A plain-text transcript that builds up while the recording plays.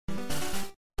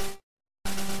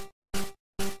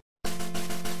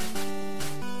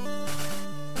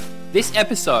This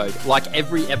episode, like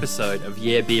every episode of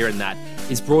Yeah, Beer and That,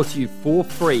 is brought to you for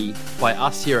free by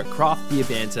us here at Craft Beer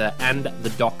Banter and the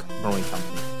Dock Brewing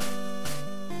Company.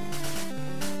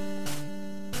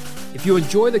 If you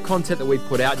enjoy the content that we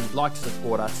put out and you'd like to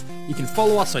support us, you can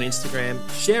follow us on Instagram,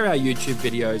 share our YouTube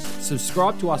videos,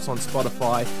 subscribe to us on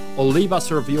Spotify, or leave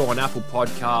us a review on Apple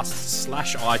Podcasts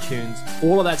 / iTunes.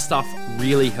 All of that stuff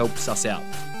really helps us out.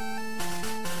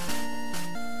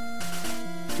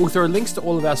 We'll throw links to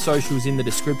all of our socials in the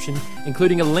description,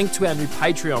 including a link to our new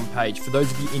Patreon page for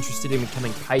those of you interested in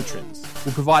becoming patrons.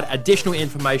 We'll provide additional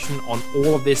information on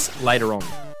all of this later on.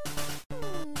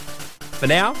 For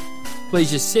now,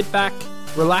 please just sit back,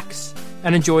 relax,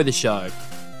 and enjoy the show.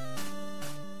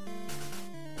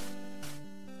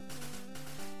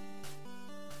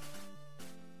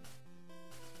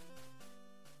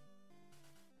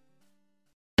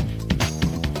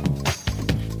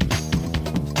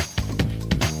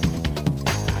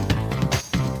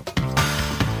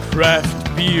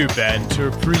 Craft Beer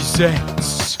Banter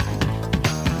presents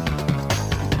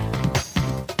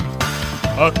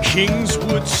a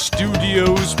Kingswood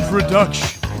Studios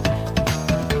production.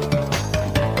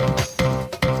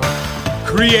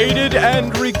 Created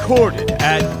and recorded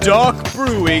at Dock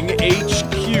Brewing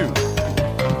HQ.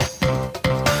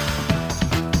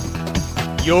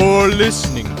 You're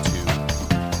listening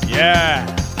to Yeah,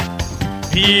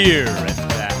 Beer and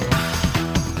That.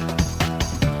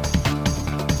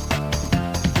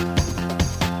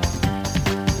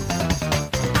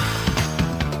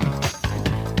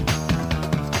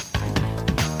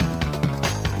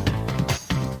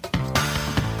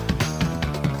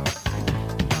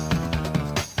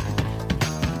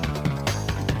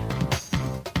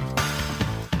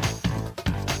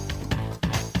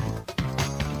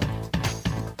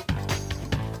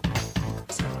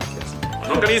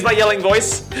 I'm gonna use my yelling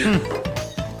voice. Then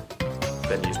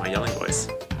use my yelling voice.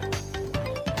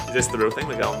 Is this the real thing?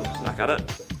 We're going back at it.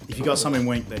 If you got something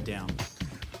wink, they're down.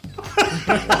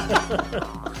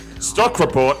 Stock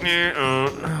report.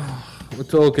 We're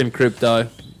talking crypto.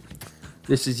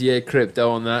 This is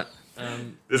crypto on that.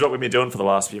 This is what we've been doing for the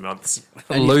last few months.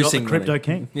 And You've losing got the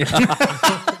crypto money. king.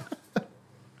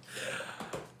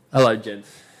 Hello, gents.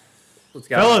 What's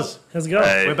going Fellas, How's it going?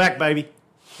 Hey. we're back, baby.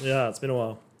 Yeah, it's been a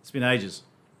while. It's been ages.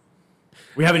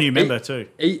 We have a new member too.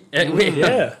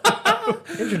 Yeah.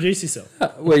 Introduce yourself.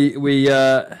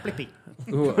 Flippy.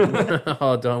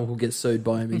 Oh, don't we'll get sued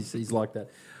by him. He's like that.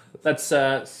 That's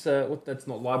that's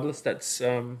not libelous. That's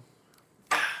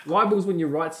libel's when you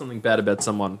write something bad about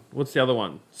someone. What's the other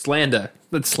one? Slander.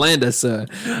 That's slander, sir.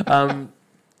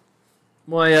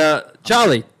 My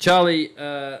Charlie,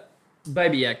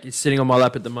 Baby Yak is sitting on my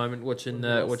lap at the moment watching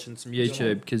some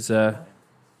YouTube because I'm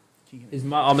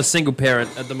a single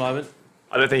parent at the moment.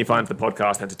 I don't think he finds the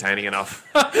podcast entertaining enough.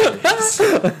 And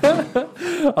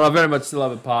I very much still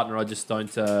have a partner. I just don't.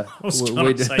 I was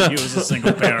trying to say you was a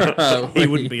single parent. He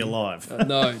wouldn't be alive.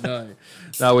 No.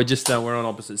 We're just we're on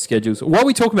opposite schedules. Why are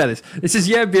we talking about this? This is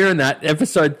Yeah, Beer and That,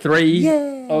 episode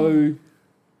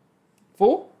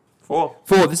 304.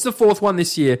 4. This is the fourth one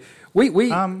this year. We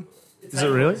Is it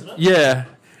really? yeah.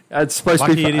 It's supposed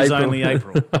to be Lucky for it is April. only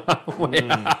April.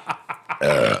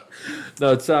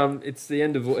 No, it's the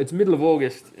end of it's middle of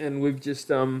August, and we've just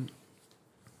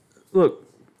look.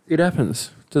 It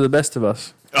happens to the best of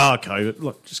us. Oh, COVID.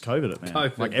 Look, just COVID it, man.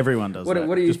 COVID. Like everyone does What that.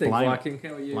 do you Just think, blame it. Viking?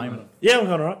 How are you? Blame it. Yeah, I'm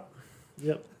going all right.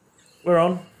 Yep. We're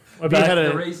on. We're Have you back. had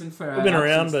The a- reason for We've been our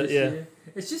around, absence but this yeah. year.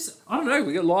 It's just I don't know.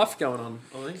 We got life going on.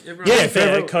 I think. Everyone Yeah, if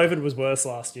fair. ever- COVID was worse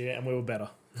last year, and we were better.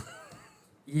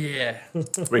 Yeah.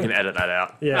 We can edit that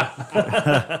out.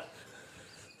 Yeah.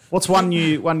 What's one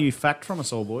new fact from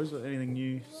us all, boys? Anything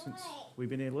new since we've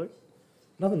been here, Luke?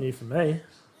 Nothing new for me.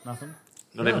 Nothing?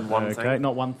 Not even one Okay, thing.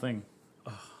 not one thing.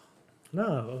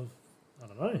 No, I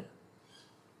don't know.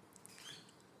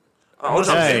 I'll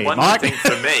jump Hey, in. One Mike. thing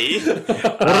for me.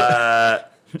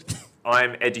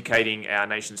 I'm educating our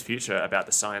nation's future about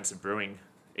the science of brewing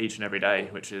each and every day,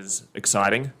 which is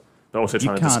exciting, but also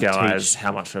trying to can't disguise teach-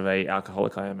 how much of a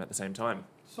alcoholic I am at the same time.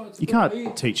 You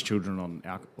can't teach children on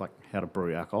how to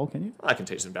brew alcohol, can you? I can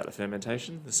teach them about the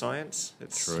fermentation, the science.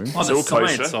 It's True. It's Oh, the all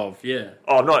science kosher. of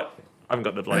Oh, I'm not. I haven't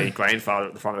got the bloody grandfather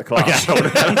at the front of the class showing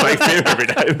them how to make beer every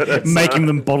day. But that's, Making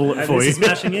them bottle it And for this you.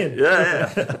 is smashing in.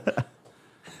 yeah.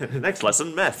 Next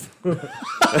lesson, meth.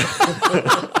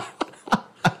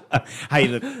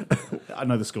 Hey, I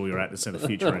know the school you're at. It's in the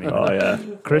future anyway. Oh yeah.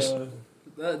 Chris?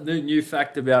 That new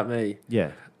fact about me.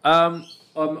 Yeah. I'm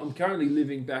currently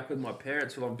living back with my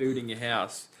parents while I'm building a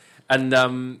house, and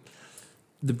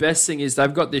the best thing is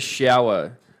they've got this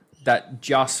shower that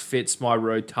just fits my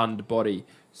rotund body.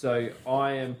 So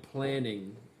I am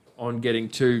planning on getting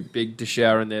too big to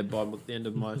shower in there by the end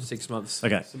of my 6 months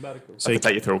Okay. sabbatical. So I you could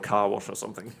take you through a car wash or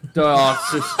something. Oh,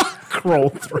 it's, just, crawl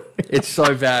through. it's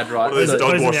so bad, right? One of those So-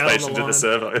 dog wash Closing out on the stations in line. the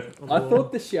servo. I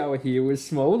thought the shower here was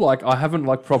small. Like, I haven't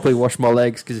like properly washed my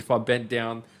legs because if I bent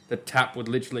down, the tap would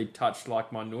literally touch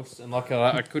like my nuss, and like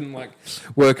I couldn't like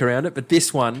work around it. But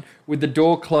this one, with the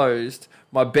door closed,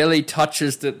 my belly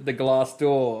touches the glass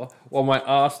door, while my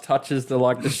ass touches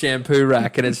the shampoo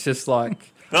rack, and it's just like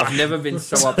I've never been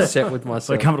so upset with So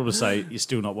myself. comfortable to say you're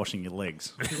still not washing your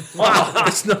legs. Oh,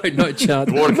 there's no chance.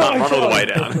 The water can't run all the way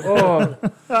down.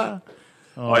 Oh,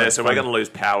 Oh, yeah, so we're going to lose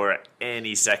power at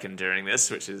any second during this,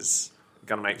 which is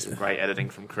going to make some great editing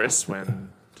from Chris when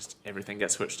just everything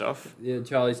gets switched off. yeah,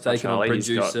 Charlie's taken Charlie, on he's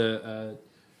got- producer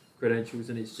credentials,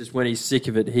 and it's just when he's sick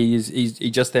of it, he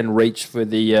just then reached for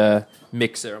the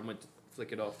mixer and went to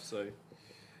flick it off. So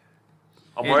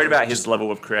I'm worried about his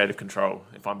level of creative control,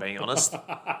 if I'm being honest.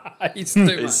 it's too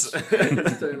much. He's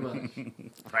It's too much.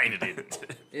 rein it in.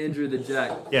 Andrew the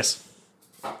Jack. Yes.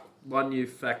 One new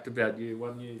fact about you.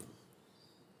 One new.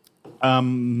 I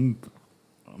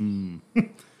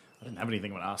didn't have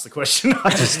anything when I asked the question. I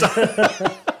just.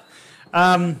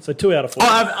 So 2 out of 4.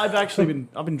 I've actually been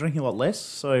drinking a lot less.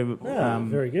 So Yeah,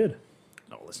 very good.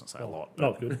 no, let's not say a lot,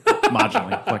 Not good.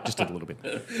 marginally, like just a little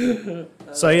bit.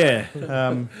 So yeah,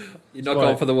 You're not Well,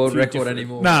 going for the world few record different-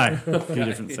 anymore. no, a few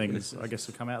different things I guess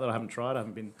have come out that I haven't tried. I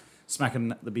haven't been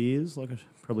smacking the beers like I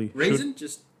probably should. Reason?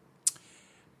 Just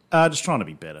Just trying to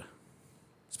be better,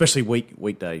 especially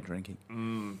weekday drinking.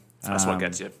 That's what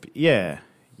gets you. Yeah,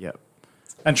 yep,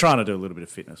 and trying to do a little bit of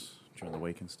fitness during the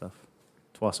week and stuff,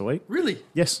 twice a week. really?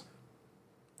 Yes,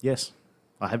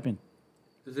 I have been.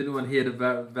 Is anyone here to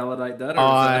validate that?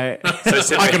 Or is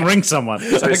So, I can ring someone.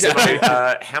 So,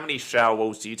 Simo, how many shower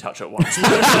walls do you touch at once? You're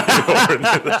in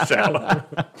the shower.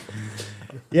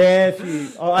 Yeah,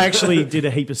 I actually did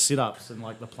a heap of sit-ups and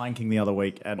like the planking the other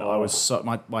week, and I was so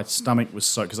my stomach was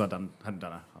so because hadn't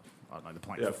done I don't know the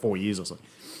plank for 4 years or so,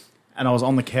 and I was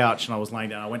on the couch and I was laying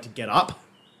down. I went to get up,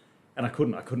 and I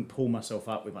couldn't pull myself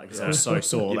up with because I was so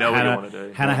sore. You know what you Hannah, wanna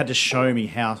do. Hannah had to show me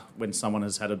how when someone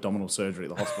has had abdominal surgery at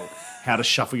the hospital, how to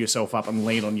shuffle yourself up and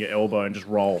lean on your elbow and just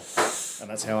roll, and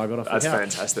that's how I got off That's the couch.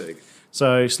 fantastic.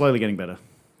 So slowly getting better.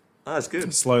 Oh, that's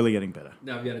good. Slowly getting better.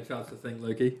 now have you had a chance to think,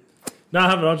 Lukey? No, I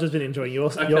haven't. I've just been enjoying your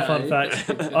fun Okay. facts.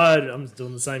 I'm just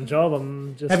doing the same job.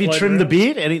 I'm just. Have you floating trimmed the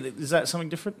around. beard? Is that something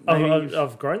different? Maybe I've, you've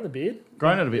I've grown the beard.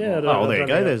 grown it a bit Yeah, more. I don't- Oh, well, I've there you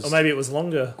done go. it. There's Or maybe it was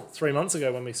longer 3 months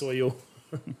ago when we saw you.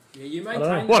 Yeah, you don't know.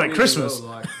 maintained What, that at really Christmas?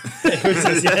 well, like- It was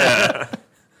just, yeah. It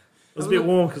was a bit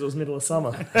warm because it was middle of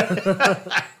summer.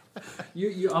 I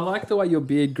like the way your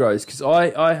beard grows because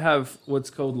I have what's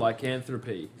called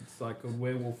lycanthropy. It's like a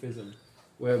werewolfism,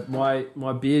 where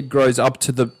my beard grows up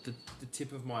to the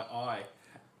tip of my eye.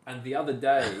 And the other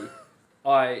day,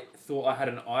 I thought I had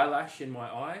an eyelash in my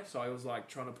eye, so I was like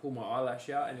trying to pull my eyelash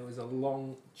out, and it was a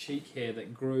long cheek hair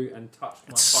that grew and touched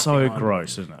my. It's fucking so eye.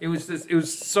 gross, isn't It was just, it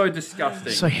was so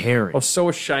disgusting. So hairy. I was so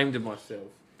ashamed of myself.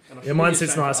 And I Yeah, should mine be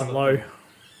sits ashamed nice of and other low. people.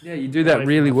 Yeah, you do that Away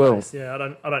really from my well. face. Yeah,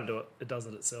 I don't do it. It does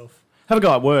it itself. Have a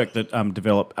guy at work that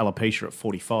developed alopecia at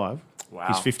 45. Wow.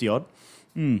 He's 50 odd.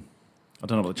 I don't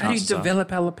know what the How do you chances are. develop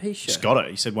alopecia? Just got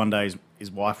it. He said one day his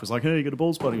wife was like, "Hey, you got a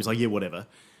bald spot?" He was like, "Yeah, whatever."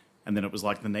 And then it was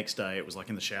like the next day, it was like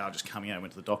in the shower, just coming out,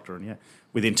 went to the doctor, and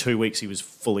within 2 weeks he was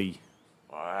fully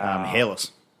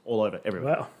hairless, all over,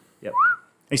 everywhere. Wow. Yep.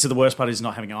 He said the worst part is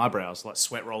not having eyebrows. Like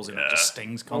sweat rolls in, it just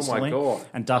stings constantly. God.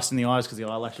 And dust in the eyes because the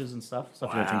eyelashes and stuff you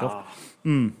got to think Wow.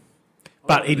 of.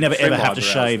 But he'd never Trim ever have to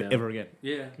eyebrows shave down. ever again.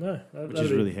 Yeah. No, Which that'd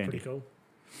is be really pretty handy. cool.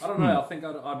 I don't know. I think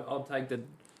I'll take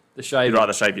the shave. You'd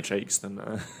rather shave your cheeks than.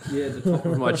 Yeah, the top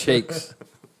of my cheeks.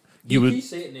 You Can would. you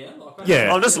see it now? Like,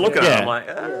 Yeah. I'm just looking at it. Yeah. I'm like,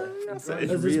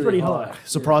 It's really pretty high. high.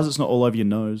 Surprised it's not all over your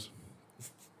nose.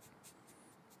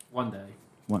 One day.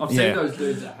 One- I've yeah. seen those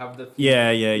dudes that have the.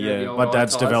 Yeah. the My old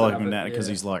dad's eye ties developing have that it, because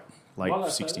yeah. he's like late Why they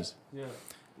say 60s. that? Yeah.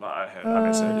 I heard.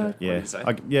 I said, what did Yeah. you say?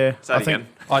 Yeah. Say I it think again.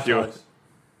 Eye If you- ties.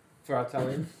 For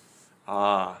Italian.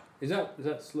 Ah. Is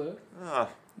that slur? Ah.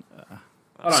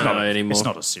 I don't know anymore. it's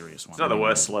not a serious one. It's not the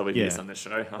worst slur we've Yeah. used on this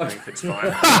show. I think it's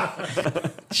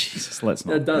fine. Jesus, let's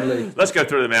Yeah, not. Dudley. Let's go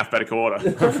through them alphabetical order.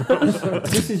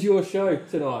 This is your show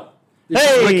tonight.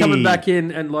 Hey! We're coming back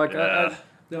in and like Yeah.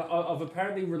 I've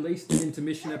apparently released an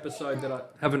intermission episode that I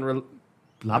haven't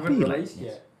Bloody released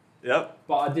yet. Yep.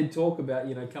 But I did talk about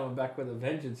coming back with a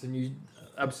vengeance, and you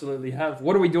absolutely have.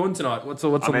 What are we doing tonight? What's I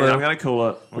on mean, the? I'm going to call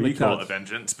it. Well, the you call it a cards?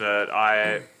 vengeance, but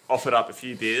I offered up a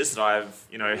few beers that I've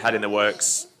had in the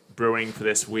works brewing for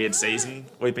this weird season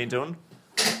we've been doing.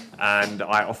 And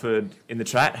I offered in the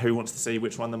chat who wants to see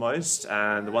which one the most,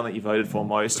 and the one that you voted for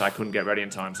most, I couldn't get ready in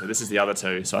time. So this is the other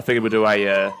two. So I figured we'll do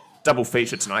a double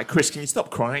feature tonight. Chris, can you stop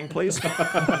crying, please?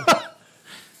 I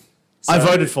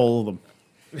voted for all of them.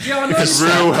 Yeah, I know. It's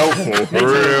real helpful.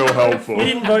 Real helpful. You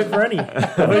didn't vote for any.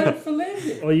 For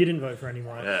landing. Or you didn't vote for any,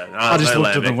 right? Yeah, no, I just no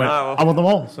looked at them and landing. went, Oh, well. I want them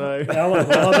all. So I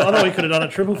thought we could have done a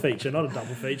triple feature, not a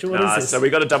double feature. What is this? So we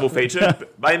got a double feature,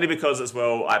 mainly because as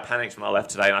well, I panicked when I left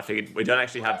today and I figured we don't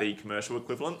actually have the commercial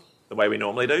equivalent the way we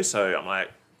normally do. So I'm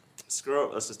like, screw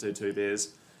it, let's just do 2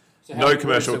 beers. So No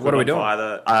commercial what are we equivalent doing?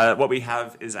 for either. What we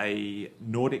have is a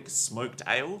Nordic smoked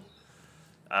ale.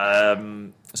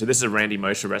 So this is a Randy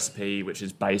Mosher recipe, which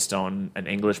is based on an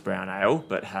English brown ale,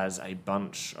 but has a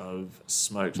bunch of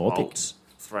smoked Baltic. malt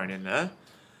thrown in there.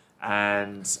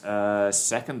 And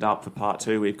second up for part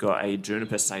 2, we've got a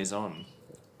Juniper Saison,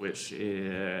 which is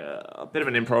a bit of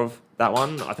an improv, that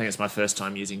one. I think it's my first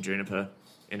time using Juniper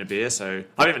in a beer, so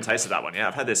I haven't even tasted that one yet.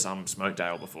 I've had this smoked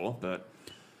ale before, but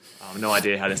I have no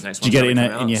idea how this next did one's you get it gonna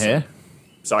in, come in your out, hair?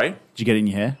 Sorry? Did you get it in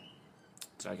your hair?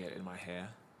 Did I get it in my hair?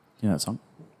 You know that song?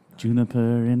 Juniper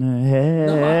in her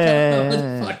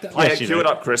hair. Fuck that. Play Yes, it, you cue do. it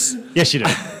up, Chris. Yes, you do.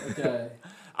 Okay.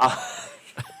 I've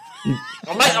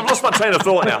lost my train of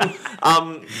thought now.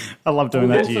 I love doing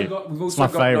that to you. We've It's also my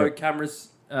got favourite. no cameras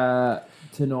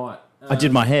tonight. I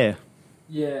did my hair.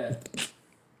 Yeah.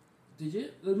 Did you?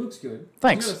 It looks good.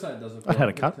 Thanks. I was gonna say it does look I had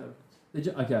good, a cut. but, did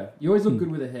you? Okay. You always look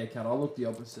good with a haircut. I look the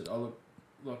opposite. I look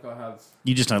like I have.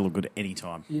 You just don't look good any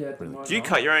time. Yeah. At the moment, Do you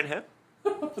cut your own hair? I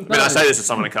mean, No. I say this as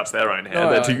someone who cuts their own hair, No,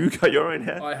 but do I- you cut your own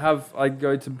hair? I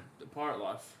go to the Pirate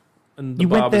Life. And the You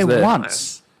went barber's there once.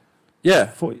 Nice. Yeah.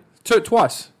 For,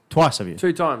 Twice. twice, have you?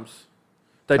 2 times.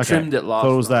 They Okay. trimmed it last.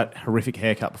 Thought it was night. that horrific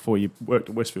haircut before you worked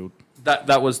at Westfield.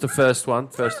 That was the first one.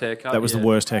 First haircut. That was yeah. the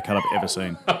worst haircut I've ever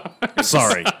seen.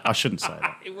 Sorry, I shouldn't say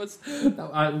that. It was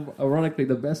ironically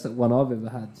the best one I've ever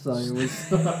had. So it was.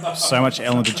 So much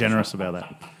Ellen DeGeneres about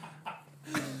that.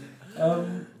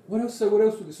 What else? So what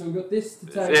else? So we got this to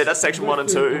take. Yeah, that's section 1 and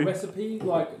 2. The recipe,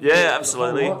 like Yeah, the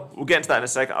absolutely. whole lot. We'll get into that in a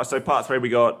second. So part 3, we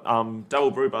got double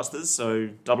brew busters, so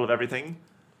double of everything.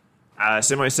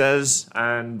 Simo says,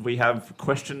 and we have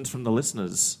questions from the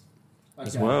listeners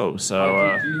as Okay. well.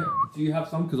 So, do you have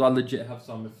some? Because I legit have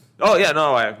some. oh yeah,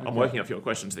 no, I'm working off your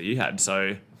questions that you had.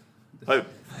 So, hope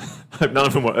none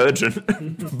of them were urgent,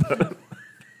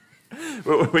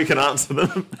 but we can answer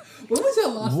them. When was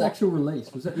our last actual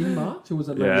release? Was it in March or was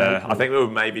it? maybe Yeah, April? I think we were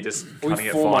maybe just Or cutting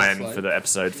it 4 months fine late. for the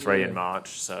episode 3 in Yeah. March.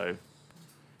 So,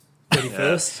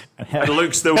 31st. and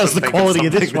Luke still How's couldn't the think of quality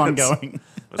of this something one that's- going?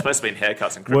 It's supposed to be in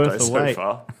haircuts and Worth crypto the so wait.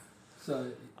 far. So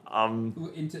Um,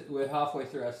 we're halfway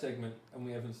through our segment and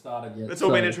we haven't started yet. it's all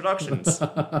so- been introductions.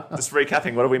 Just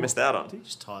recapping, what have we missed out on? Did you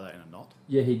just tie that in a knot?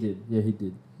 Yeah, he did. Yeah, he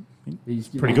did. He's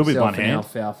given Pretty good with himself one an hand.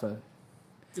 alfalfa.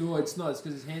 Oh, it's not. It's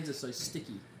because his hands are so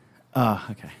sticky. Ah,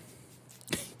 okay.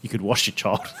 You could wash your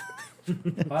child. I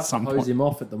have to Some hose point. him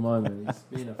off at the moment.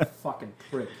 He's being a fucking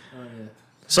prick. Oh yeah.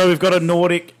 So we've got a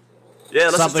Nordic. Yeah,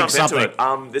 let's Something, just jump into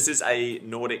something. it. This is a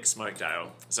Nordic smoked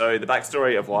ale. So the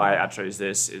backstory of why I chose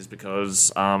this is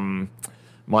because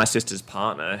my sister's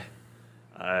partner,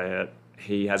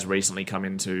 he has recently come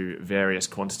into various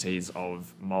quantities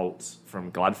of malt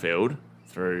from Gladfield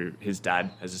through his dad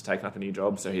has just taken up a new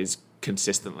job. So he's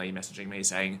consistently messaging me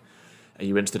saying, are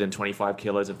you interested in 25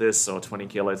 kilos of this or 20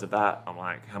 kilos of that? I'm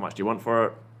like, how much do you want for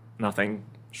it? Nothing.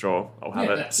 Sure, I'll have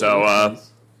it. So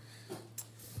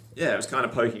yeah, I was kind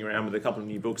of poking around with a couple of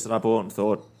new books that I bought and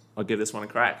thought I'll give this one a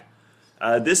crack.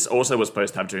 This also was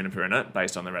supposed to have juniper in it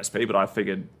based on the recipe, but I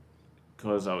figured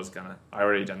because I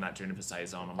already done that juniper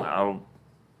saison, I'm like, I'll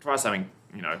try something,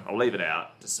 I'll leave it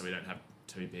out just so we don't have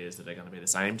 2 beers that are going to be the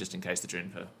same, just in case the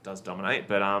juniper does dominate.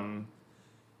 But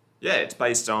yeah, it's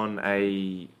based on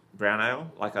a brown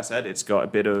ale. Like I said, it's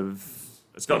got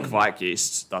Kveik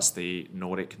yeast, thus the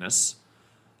Nordicness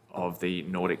of the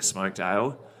Nordic smoked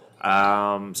ale.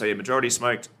 So yeah, majority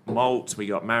smoked malt. We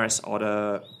got Maris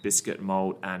Otter, Biscuit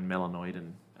Malt, and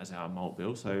Melanoidin as our malt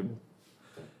bill. So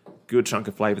good chunk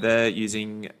of flavour there.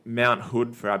 Using Mount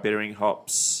Hood for our bittering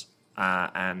hops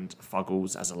and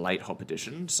Fuggles as a late hop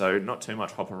addition. So not too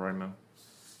much hop aroma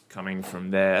coming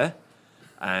from there.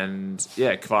 And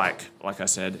yeah, Kveik, like I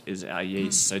said, is our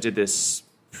yeast. So did this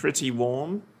pretty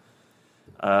warm,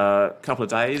 couple of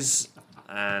days.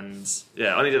 And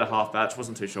yeah, only did a half batch.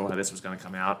 Wasn't too sure how this was going to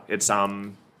come out. It's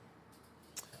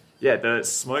the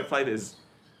smoke flavour is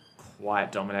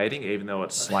quite dominating, even though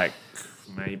it's like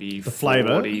maybe The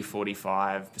flavour?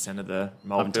 45% of the I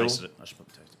malt haven't bill. tasted it. I should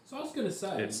probably taste it. So I was going to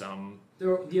say, It's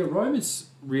the aroma's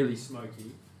really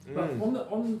smoky, but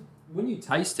on when you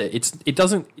taste it, it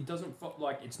doesn't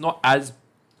like it's not as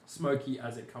smoky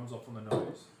as it comes off on the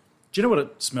nose. Do you know what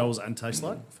it smells and tastes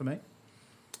like for me?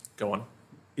 go on.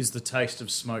 Is the taste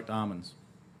of smoked almonds.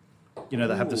 You know,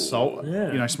 they have the salt.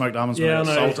 Yeah. You know, smoked almonds Yeah, with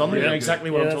I know. salt on them. You know Yeah.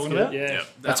 exactly what Yeah, I'm that's talking good. about? Yeah. Yeah.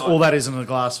 That's all that is in a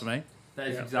glass for me. That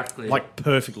is exactly Like,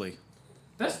 perfectly.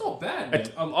 That's not bad,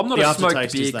 man. I'm not the a smoked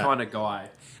aftertaste beer is that. kind of guy.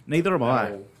 Neither am at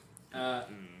I. all.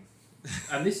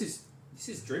 And this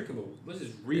is drinkable. This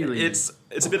is really. It's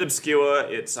a bit obscure.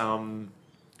 It's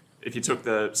if you took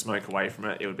the smoke away from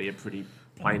it, it would be a pretty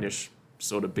plainish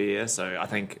sort of beer. So I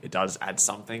think it does add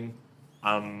something.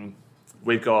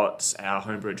 We've got our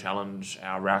homebrew challenge,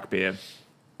 our rack beer,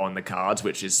 on the cards,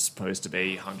 which is supposed to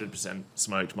be 100%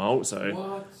 smoked malt. So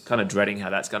What? kind of dreading how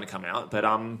that's going to come out. But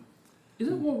Is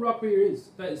it what rock beer is?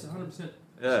 That is 100%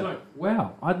 Yeah. smoke.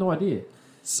 Wow, I had no idea.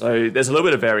 so there's a little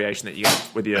bit of variation that you get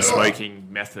with your smoking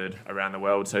method around the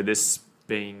world. So this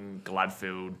being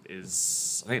Gladfield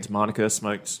is, I think it's Manuka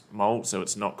smoked malt, so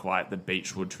it's not quite the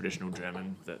Beechwood traditional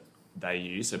German that they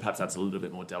use. So perhaps that's a little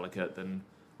bit more delicate than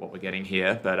what we're getting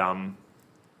here. But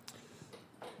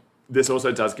this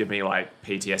also does give me like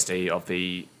PTSD of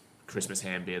the Christmas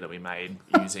ham beer that we made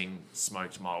using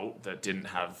smoked malt that didn't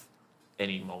have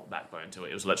any malt backbone to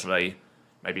it. It was literally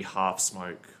maybe half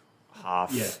smoke,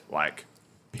 half Yeah. like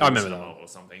I remember Pilsner that. or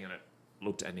something, and it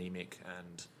looked anemic.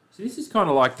 And So this is kind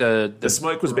of like the the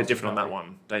smoke was a bit different on that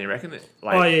one, don't you reckon?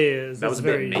 Like, Oh, yeah. that was a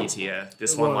very, bit meatier.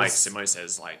 This it one, like was. Simo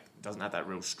says, like doesn't have that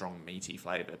real strong meaty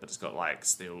flavour, but it's got like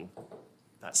still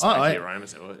that Oh, smoky aroma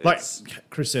to it. Like It's-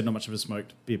 Chris said, not much of a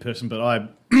smoked beer person, but I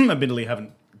admittedly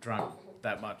haven't drunk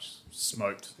that much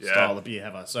smoked Yeah. style of beer,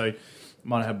 have I? So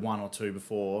might have had one or two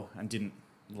before and didn't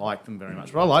like them very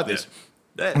much. But I like this.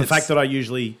 Yeah, And the fact that I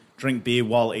usually drink beer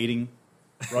while eating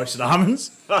roasted almonds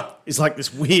is like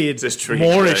this weird, This tricky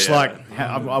moreish, tray,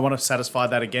 yeah. like, I want to satisfy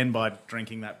that again by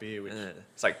drinking that beer, which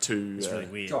it's like two, is really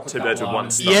weird. Drop a two couple birds with one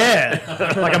almonds. stone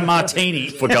Yeah, like a martini.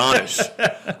 for garnish.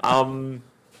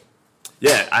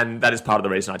 Yeah, and that is part of the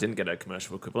reason I didn't get a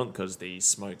commercial equivalent, because the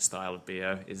smoked style of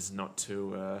beer is not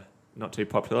too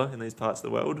popular in these parts of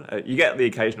the world. You get the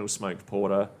occasional smoked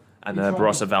porter and the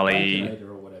Barossa Valley. Baconator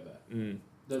or whatever.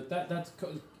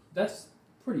 That's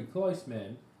pretty close,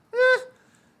 man.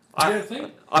 I, You don't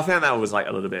think? I found that was like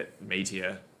a little bit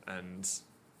meatier, and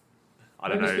I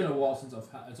don't Maybe It's know. been a while since I've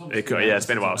had. It's It could, yeah, it's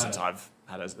been a while I've since had I've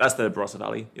had it. That's the Barossa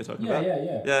Valley you're talking it. Yeah, about.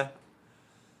 yeah, yeah.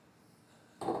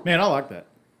 Yeah. Man, I like that.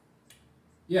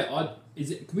 Yeah,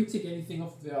 can we tick anything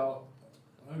off of our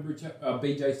homebrew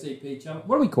BJCP challenge?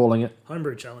 What are we calling it?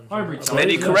 Homebrew challenge. Homebrew I challenge. And then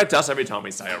you always- correct us every time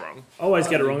we say it wrong. I always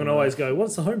get it wrong and always go,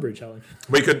 what's the homebrew challenge?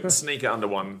 We could sneak it under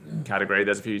one category.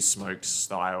 There's a few smoked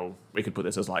style. We could put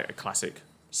this as like a classic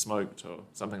smoked or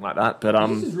something like that. But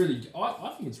This is really.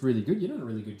 I think it's really good. You're doing a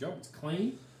really good job. It's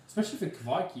clean, especially for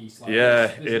Kvaikis. Like, yeah,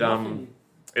 there's nothing-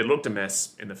 it looked a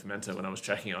mess in the fermenter when I was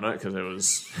checking on it, because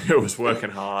it was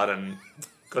working hard, and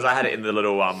because I had it in the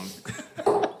little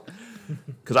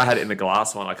because I had it in the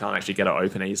glass one, I can't actually get it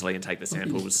open easily and take the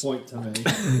samples. Point to me.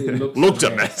 It Looked a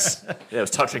mess. Yeah, it was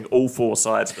touching all four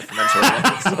sides of the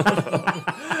fermenter.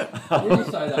 When you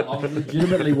say that, I'm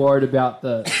legitimately worried about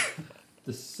the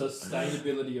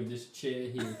sustainability of this chair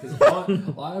here, because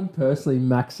I'm personally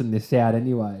maxing this out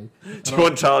anyway. Do you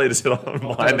want Charlie to sit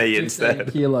on my knee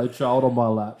instead? Kilo child on my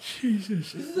lap.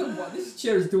 Jesus. This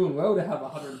chair is doing well to have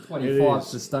 125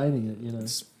 sustaining it. You know.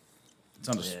 It's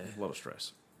under a lot of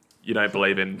stress. You don't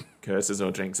believe in curses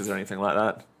or jinxes or anything like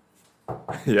that?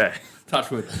 Yeah. Touch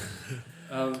wood.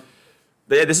 But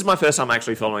yeah, this is my first time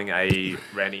actually following a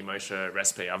Randy Moshe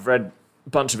recipe. I've read a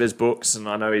bunch of his books, and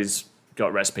I know he's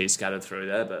got recipes scattered through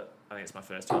there, but I think it's my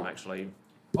first time actually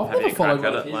I've having never a crack followed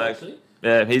at one of it. his, Like, actually.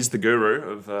 yeah, he's the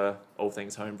guru of all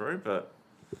things homebrew, but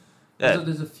yeah.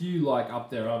 There's a few like up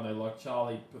there, aren't there? Like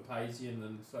Charlie Papazian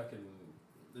and fucking.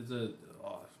 There's a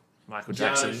Michael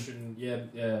Jackson. Janosch and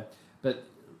yeah. But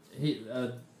he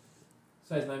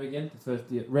say his name again. The first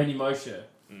Randy Moshe.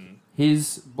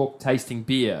 His book Tasting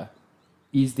Beer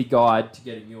is the guide to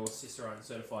getting your Cicerone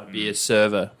certified beer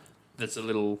server. That's a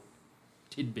little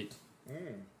tidbit.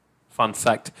 Fun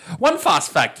fact. One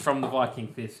fast fact from the Viking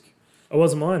Fisk. It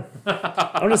wasn't mine.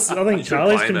 I think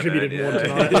Charlie's blame it, contributed man, more yeah.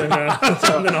 tonight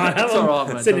than I have. It's all right,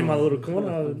 I'm mate, sitting in don't my worry. little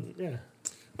corner. Yeah.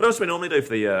 What else do we normally do for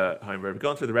the homebrew? We've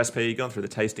gone through the recipe, gone through the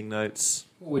tasting notes,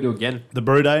 What we do again? The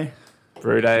brew day,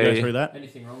 brew go day. through that.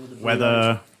 Anything wrong with the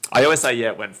Weather. I always say,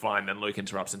 yeah, it went fine, then Luke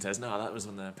interrupts and says, no, that was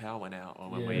when the power went out, or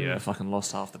when we fucking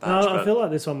lost half the batch. No, I but- feel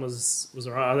like this one was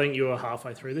alright. I think you were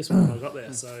halfway through this one when I got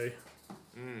there, so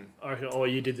I reckon, or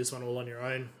you did this one all on your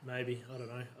own, maybe. I don't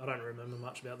know. I don't remember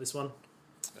much about this one.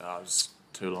 It was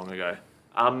too long ago.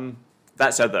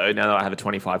 That said, though, now that I have a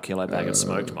 25 kilo bag of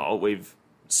smoked malt, we've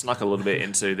snuck a little bit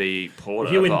into the porter.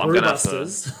 If you win but I'm gonna have to-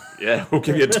 Brewbusters, yeah, we'll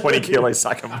give you a 20 kilo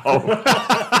sack of malt.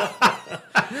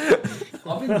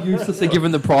 I've I've been useless at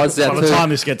giving the prizes out By to the time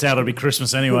this gets out, it'll be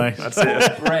Christmas anyway. That's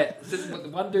it. Brett. This is the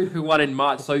one dude who won in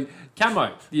March. So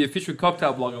Camo, the official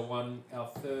cocktail blogger, won our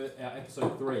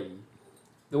episode 3.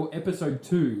 The episode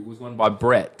 2 was won by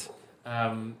Brett.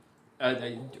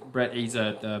 Brett, he's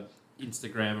the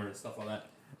Instagrammer and stuff like that.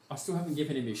 I still haven't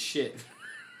given him his shit.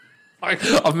 I've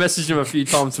messaged him a few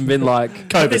times and been like,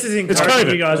 This is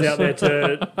encouraging you guys out there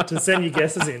to send your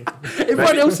guesses in.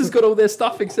 everyone else has got all their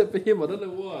stuff except for him. I don't know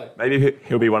why. Maybe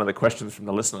he'll be one of the questions from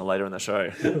the listener later in the show.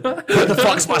 Where the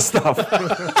fuck's my stuff?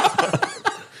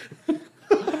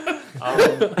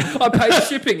 I paid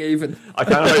shipping even. I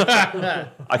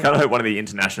kind of hope one of the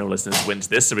international listeners wins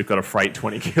this, so we've got to freight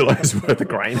 20 kilos worth of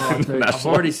grain. Dude, I've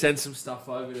internationally. already sent some stuff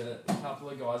over to a couple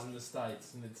of guys in the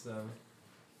States, and it's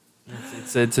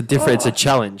a different, it's a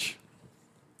challenge.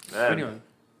 Man, Anyway,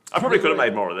 I probably could have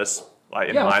made more of this. Like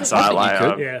in Yeah, I hindsight, think you like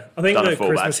could. Yeah, I think Done a the full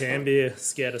Christmas batch. ham beer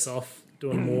scared us off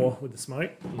doing more with the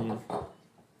smoke.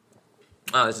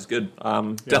 oh, this is good.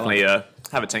 Definitely have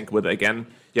a tinker with it again.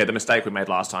 Yeah, the mistake we made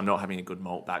last time, not having a good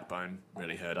malt backbone,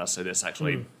 really hurt us. So this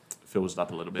actually fills it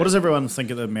up a little bit. What does everyone think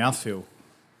of the mouthfeel?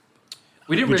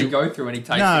 we didn't really go through any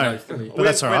tasting No. notes, did we? But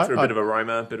that's all Went right. through a bit of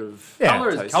aroma, a bit of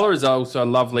Yeah. taste. Colour is also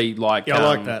lovely. Like Yeah, I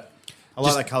like that. I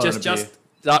like that colour in a beer. Just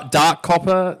dark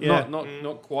copper, Yeah.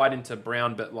 not quite into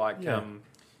brown, but like Yeah.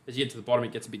 as you get to the bottom,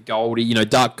 it gets a bit goldy. You know,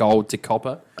 dark gold to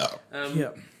copper.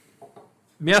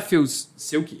 Mouth feels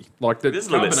silky. Like the It is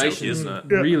a little bit combination silky,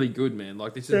 isn't it? really good, man.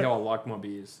 Like this is how I like my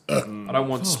beers. I don't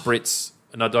want spritz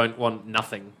and I don't want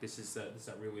nothing. This is that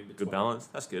real in between. Good balance.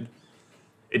 That's good.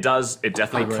 It does. It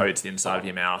definitely Right. coats the inside of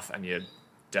your mouth, and you're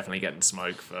definitely getting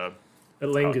smoke for It a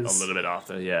lingers. little bit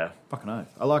after. Yeah. Fucking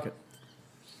oath. I like it.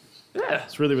 Yeah.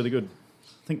 It's really, really good.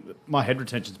 I think that my head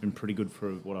retention's been pretty good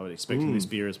for what I would expect in this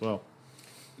beer as well.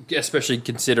 Especially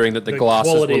considering that the The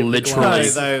glasses quality were of the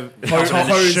literally. glass. they've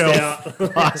Hosed out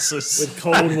glasses. with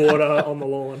cold water on the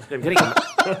lawn. I'm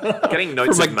getting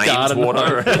notes From of a Maine's garden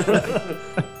water.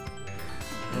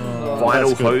 Vinyl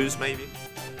that's good. hose, maybe.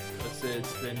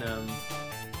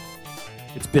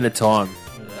 It's been a time.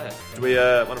 Do we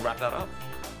want to wrap that up?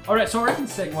 All right, so I reckon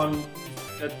segment 1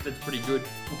 that's pretty good.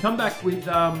 We'll come back with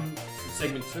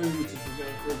segment 2, which is we're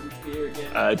going through which beer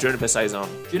again. Juniper Saison.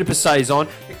 Juniper Saison.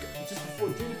 Just before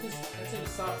Juniper's, that's in the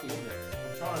Saki, isn't it?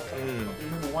 I'm trying to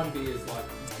remember one beer is like.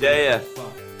 Yeah.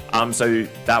 Fuck. So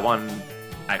that one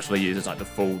actually uses like the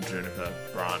full juniper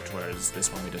branch, whereas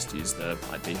this one we just use the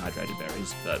like dehydrated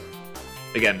berries. But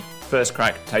again, first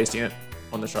crack tasting it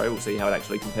on the show. We'll see how it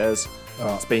actually compares.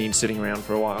 It's been sitting around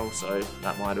for a while, so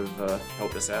that might have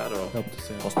helped us out or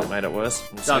possibly made it worse.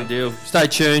 We'll Done see. deal. Stay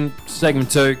tuned.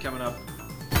 Segment 2 coming up.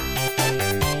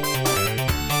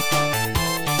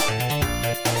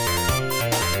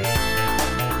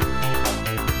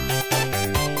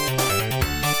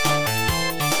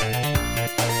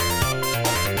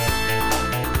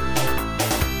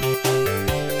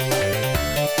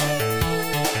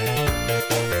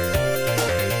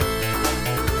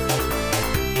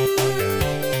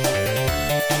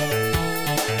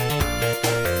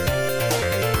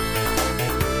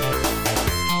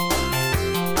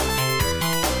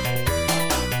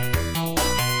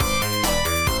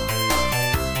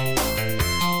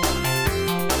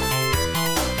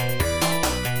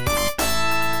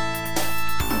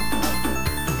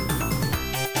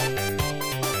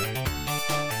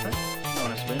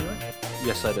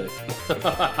 Yes, I do. We don't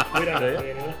have to be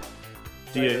anywhere.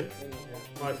 Do you?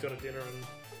 Mike's got a dinner and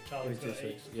Charlie's got to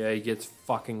eat. Yeah, he gets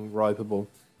fucking ropeable.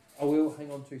 I will.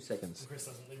 Hang on 2 seconds. Chris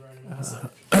doesn't live around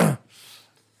anymore.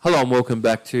 Hello and welcome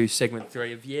back to segment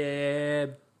 3 of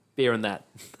Beer and That.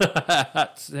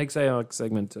 Hexaonic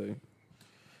segment 2.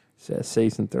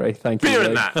 Season 3. Thank you. Beer in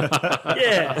Luke. that.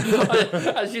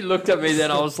 Yeah. As you looked at me, then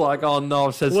I was like, "Oh no!"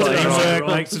 I've said Wasn't something it wrong.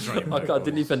 right? Makes the dream. Like, I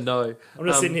didn't even know. I'm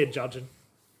just sitting here judging.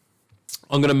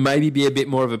 I'm going to maybe be a bit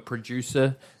more of a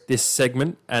producer this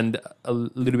segment and a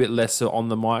little bit lesser on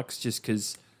the mics, just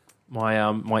because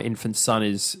my infant son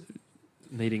is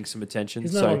needing some attention.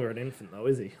 He's no longer an infant, though,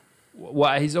 is he?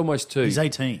 Well, he's almost 2. He's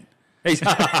 18. He's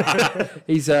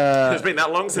It's been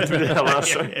that long since we did our last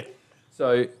show.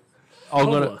 So I'm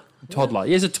Toddler. gonna toddler.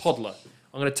 He's a toddler.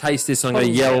 I'm gonna taste this. And I'm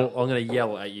gonna yell. I'm gonna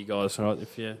yell at you guys. All right?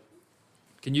 If you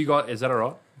can, you guys. Is that all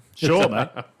right? Sure, mate.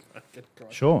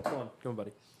 Sure. Come on,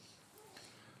 buddy.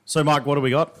 So, Mike, what do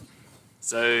we got?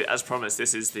 So, as promised,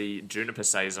 this is the Juniper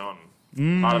Saison.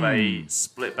 Part of a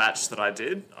split batch that I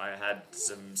did. I had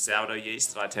some sourdough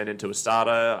yeast that I turned into a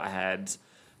starter. I had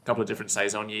a couple of different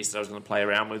Saison yeast that I was going to play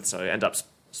around with. So, I ended up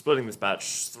splitting this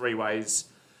batch 3 ways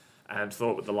and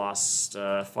thought with the last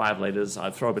 5 litres,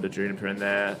 I'd throw a bit of juniper in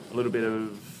there, a little bit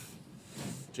of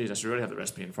Geez, I should really have the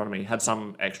recipe in front of me. Had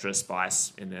some extra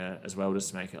spice in there as well, just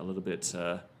to make it a little bit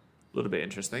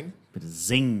interesting. Bit of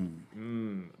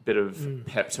zing. Bit of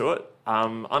pep to it.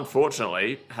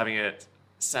 Unfortunately, having it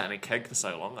sat in a keg for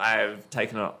so long, I have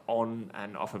taken it on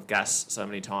and off of gas so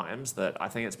many times that I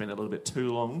think it's been a little bit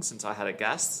too long since I had it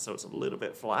gassed, so it's a little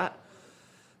bit flat.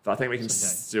 But I think we can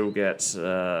still get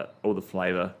all the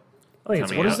flavour coming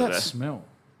What does out that of smell?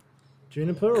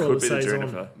 Juniper or Could the be the Saison?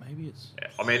 juniper. Maybe it's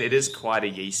I mean, it is quite a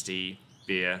yeasty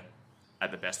beer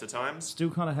at the best of times. still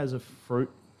kind of has a fruit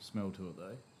smell to it,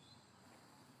 though.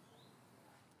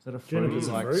 Is that a fruit? Juniper's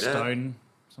Like fruit? stone,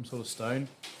 some sort of stone,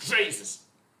 Jesus!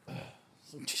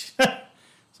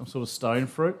 some sort of stone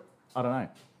fruit. I don't know.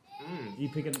 You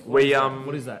picking? We,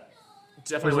 what is that? What is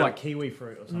Definitely it, went, like kiwi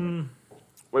fruit or something?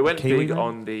 we went kiwi big maybe?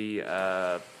 on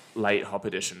the late hop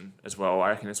edition as well. I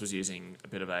reckon this was using a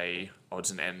bit of a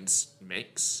odds and ends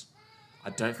mix. I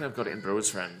don't think I've got it in Brewers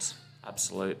Friends.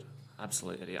 Absolute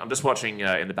idiot. I'm just watching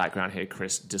in the background here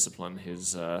Chris discipline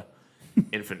his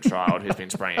infant child who's been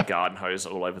spraying a garden hose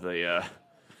all over the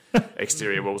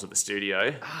exterior walls of the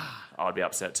studio. I'd be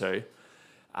upset too.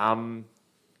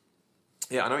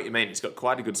 Yeah, I know what you mean. It's got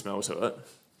quite a good smell to it.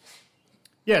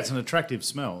 Yeah, it's an attractive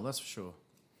smell, that's for sure.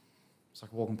 It's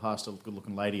like walking past a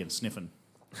good-looking lady and sniffing.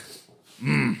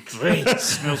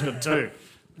 Smells good too.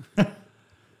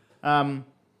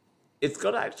 It's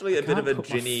got actually a bit of a put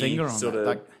my ginny finger on sort that, of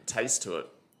like- taste to it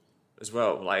as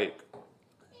well. Like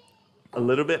a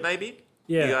little bit, maybe.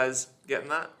 Yeah. You guys getting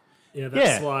that? Yeah, that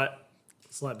Yeah.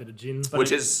 slight bit of gin.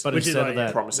 Which is But Which is instead like of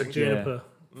that, promising. juniper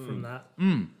from that.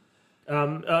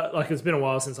 Like it's been a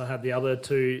while since I had the other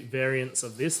two variants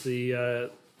of this, the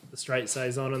straight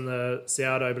saison and the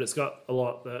sourdough, but it's got a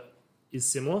lot that is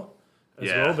similar as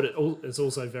Yeah. well, but it's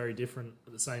also very different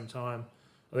at the same time.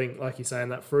 I think, like you're saying,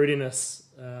 that fruitiness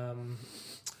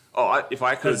If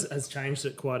I could, has changed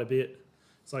it quite a bit.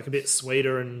 It's like a bit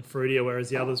sweeter and fruitier, whereas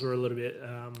the others were a little bit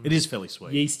it is fairly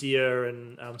sweet. yeastier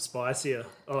and spicier.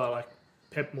 Oh,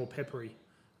 like more peppery,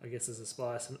 I guess, as a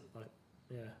spice. And like,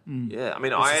 yeah, yeah. I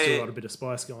mean, there's still got a bit of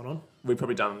spice going on. we've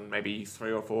probably done maybe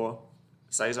 3 or 4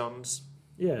 saisons.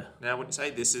 Yeah, Now, wouldn't you say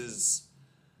this is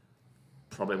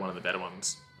probably one of the better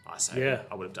ones? I say Yeah.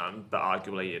 I would have done, but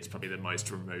arguably it's probably the most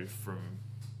removed from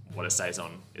what a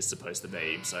saison is supposed to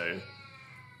be. So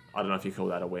I don't know if you call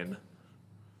that a win.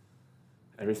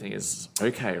 Everything is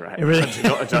okay, right? Everything- I do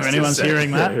not adjust if anyone's it,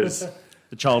 hearing that. because-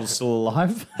 The child is still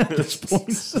alive at this point.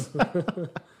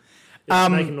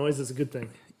 making noise is a good thing.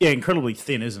 Yeah, incredibly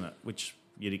thin, isn't it? Which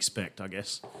you'd expect, I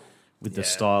guess, with the Yeah.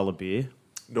 style of beer.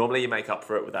 Normally you make up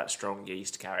for it with that strong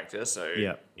yeast character. So,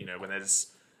 Yeah. you know, when there's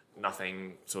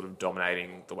nothing sort of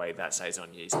dominating the way that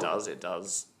saison yeast does, it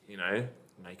does, you know,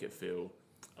 make it feel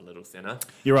a little thinner.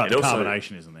 You're right, It the also-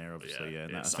 carbonation isn't there, obviously. Yeah,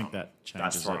 and I it's, think that that's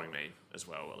changes it. throwing me as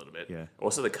well a little bit. Yeah.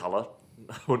 Also the colour.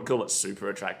 I wouldn't call it super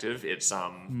attractive. It's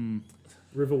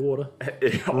River water.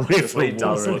 it obviously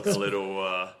does water. look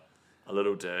a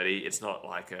little dirty. It's not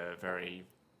like a very,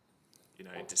 you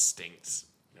know, distinct,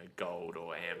 you know, gold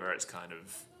or amber. It's kind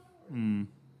of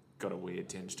got a weird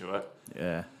tinge to it.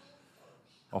 Yeah.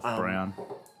 Off brown.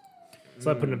 It's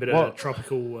like putting a bit What? of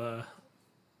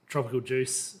tropical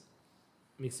juice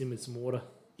mixed in with some water.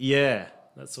 Yeah.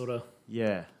 That sort of.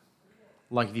 Yeah.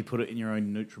 Like if you put it in your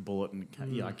own NutriBullet and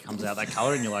it comes out that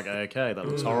colour and you're like, okay, that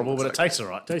looks horrible, but it tastes all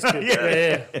right. Tastes good.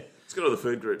 yeah. It's got all the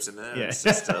food groups in there. Yeah. It's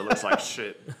just looks like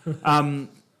shit.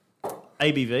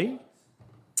 ABV?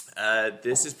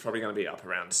 This is probably going to be up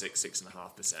around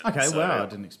 6.5%. Okay, So wow, I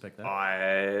didn't expect that.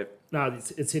 I No,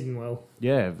 it's hidden well.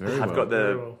 Yeah, very well. have got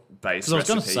Very the well. base Because I was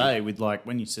going to recipe. say, with like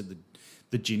when you said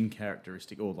the gin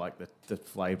characteristic or like the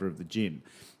flavour of the gin,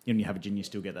 when you have a gin, you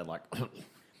still get that like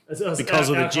because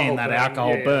of the gin, that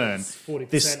alcohol burn. 40%,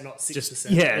 This not 6%. just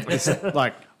this,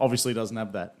 like obviously doesn't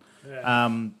have that.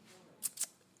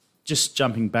 Just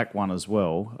jumping back one as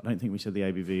well. I don't think we said the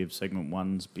ABV of segment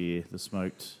one's beer, the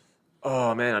smoked.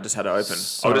 Oh man, I just had it open.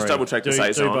 Sorry. I'll just double check the Do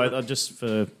saison. both, just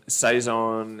for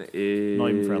Saison is Not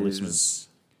even for our listeners.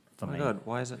 Oh my god,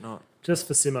 why is it not? Just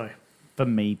for Simo. For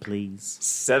me, please.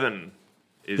 7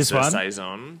 is This the one?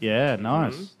 saison. Yeah,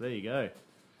 nice. There you go.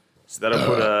 So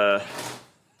that'll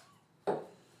put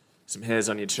some hairs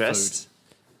on your chest.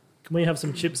 Can we have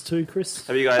some chips too, Chris?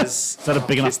 Have you guys Is that a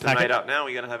big enough kissed and packet? made up now? Are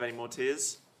you going to have any more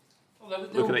tears?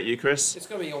 Looking at you, Chris. It's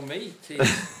got to be on me.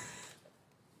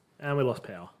 And we lost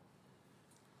power.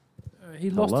 He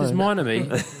lost his mind to me.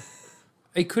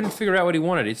 He couldn't figure out what he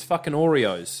wanted. It's fucking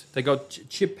Oreos. They got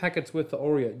chip packets worth of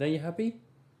Oreo. Now you happy?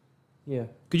 Yeah.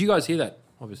 Could you guys hear that?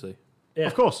 Obviously. Yeah.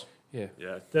 Of course. Yeah.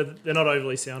 Yeah. They're not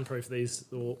overly soundproof, these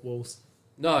walls.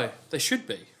 No, they should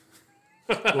be.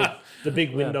 Well, the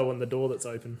big window on the door that's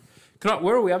open.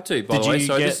 Where are we up to, by the way?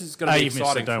 So this is going to be you've missed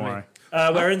exciting it, don't for me.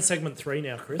 worry. We're in segment 3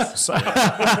 now, Chris. So,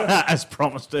 as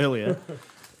promised earlier.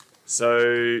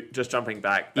 So just jumping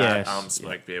back, that Yes.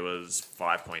 smoked beer was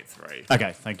 5.3.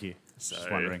 Okay, thank you. So Just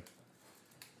wondering.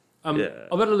 Yeah.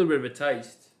 I've got a little bit of a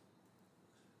taste.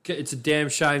 It's a damn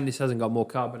shame this hasn't got more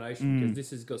carbonation because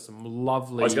this has got some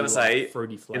lovely I was going to say,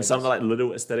 fruity in flavours. some of the like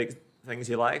little aesthetic things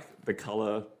you like, the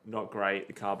color not great,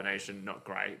 the carbonation not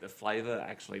great, the flavor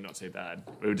actually not too bad.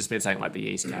 We've just been saying like the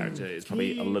yeast character is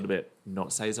probably a little bit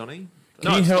not saison-y.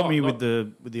 Can you it's help not- me not-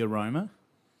 with the aroma?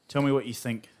 Tell me what you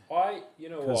think. You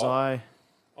know Because what? I'm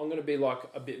going to be like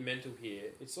a bit mental here.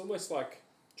 It's almost like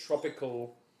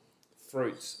tropical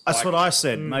fruits. That's like what I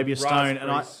said. Maybe a stone. And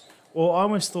I raspberries.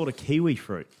 almost thought a kiwi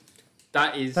fruit.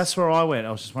 That is. That's where I went.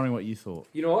 I was just wondering what you thought.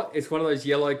 You know what? It's one of those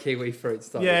yellow kiwi fruits.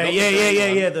 Though. Yeah, Not the yeah, green yeah,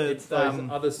 one. yeah. The It's those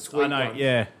other sweet I know. ones.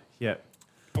 Yeah, yeah.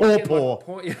 I'm getting Poor.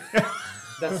 like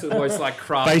That's almost like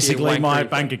craft. Basically, my wankery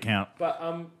bank thing. account. But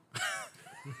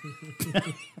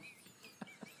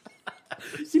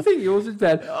you think yours is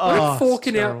bad? I'm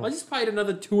forking out. terrible. I just paid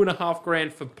another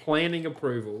 $2,500 for planning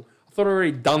approval. I thought I'd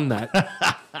already done that.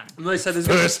 And they said there's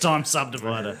gonna be- First time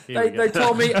subdivider. Here we go. They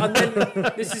told me, and then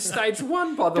this is stage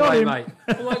 1, by the Got way, him. mate.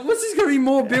 I'm like, what's this going to be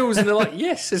more bills? And they're like,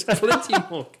 yes, there's plenty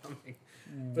more coming.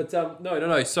 But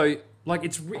no. So like,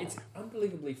 it's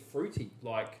unbelievably fruity.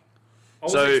 Like, I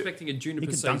was So- expecting a juniper You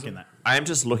could saison. dunk in that. I am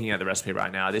just looking at the recipe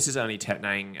right now. This is only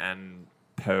Tetnang and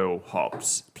Pearl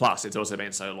hops. Plus, it's also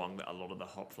been so long that a lot of the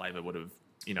hop flavor would have,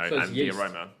 So it's and the yeast.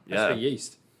 aroma. That's for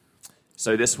yeast.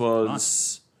 So this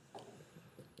was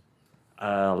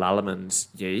Lallemand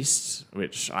yeast,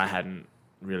 which I hadn't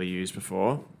really used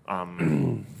before.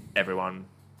 Everyone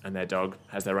and their dog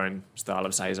has their own style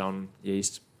of saison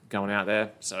yeast going out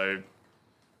there. So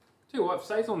Tell you what, if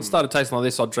saison started tasting like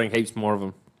this, I'd drink heaps more of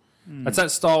them. It's that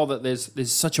style that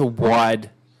there's such a wide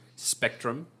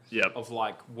spectrum Yep. of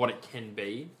like what it can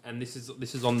be, and this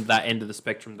is on that end of the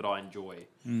spectrum that I enjoy.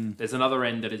 There's another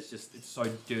end that is just it's so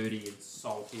dirty and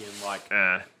salty and like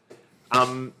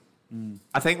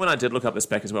I think when I did look up the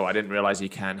spec as well, I didn't realize you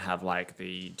can have like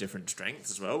the different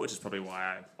strengths as well, which is probably why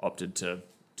I opted to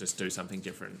just do something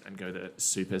different and go the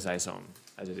super saison,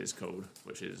 as it is called,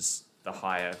 which is the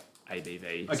higher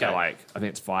ABV. Okay. So like I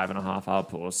think it's 5.5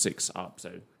 up or 6 up.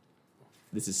 So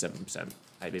this is 7%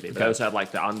 ABV. But they also have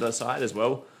like the underside as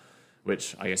well,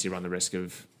 which I guess you run the risk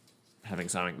of having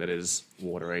something that is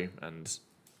watery and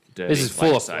dirty. this is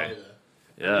full of so, flavour.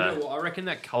 yeah. You know what? I reckon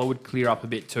that colour would clear up a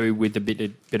bit too with a bit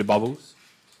of bubbles.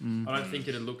 I don't think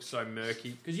it'd look so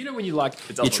murky because you know when you like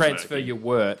It does you look transfer murky. your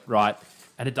wort right,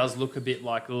 and it does look a bit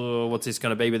like oh what's this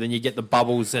going to be, but then you get the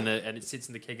bubbles and it sits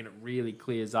in the keg and it really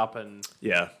clears up and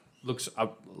Yeah. looks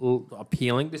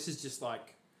appealing. This is just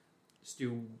like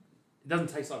still. It doesn't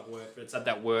taste like wort, but it's at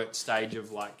that wort stage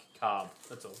of like carb.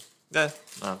 That's all. Yeah,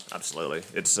 no, absolutely.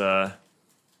 It's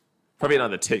probably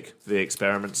another tick for the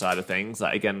experiment side of things.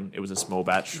 Like again, it was a small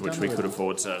batch, which we could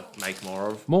afford to make more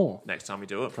of. More. Next time we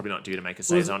do it, probably not due to make a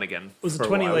saison again. It was a for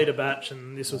 20 while. litre batch,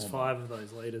 and this was 5 of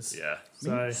those litres. Yeah.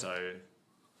 So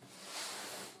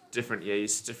different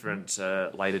yeast, different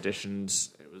late additions.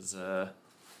 It was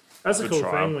that's a good cool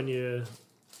trial. thing when you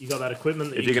got that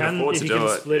equipment that If you you can afford if to you do can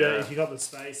it, split it, yeah. if you got the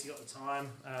space, you got the time.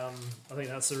 I think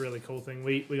that's a really cool thing.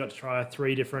 We got to try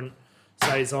 3 different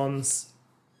saisons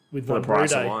with For the one brew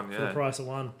price of day one, for yeah. the price of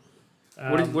one.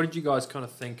 What did you guys kind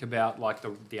of think about like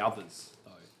the others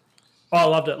though? Oh, I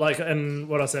loved it. Like, and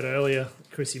what I said earlier,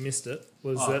 Chris, you missed it,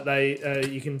 was Oh. that they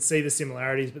you can see the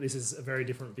similarities, but this is a very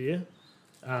different beer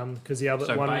because the other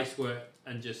So one base wort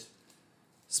and just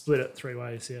split it 3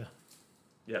 ways. Yeah.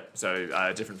 Yep.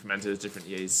 So different fermenters, different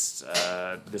yeast.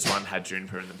 This one had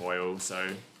juniper in the boil. So,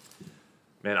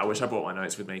 man, I wish I brought my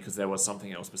notes with me because there was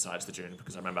something else besides the juniper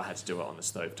because I remember I had to do it on the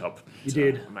stovetop. You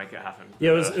to did. make it happen.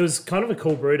 Yeah, it was kind of a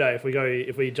cool brew day.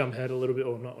 If we jump ahead a little bit,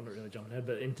 or not really jump ahead,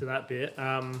 but into that bit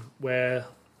where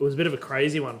it was a bit of a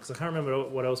crazy one because I can't remember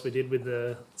what else we did with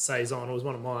the saison. It was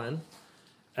one of mine,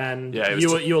 and Yeah, it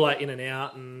was you were like in and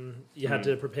out, and you had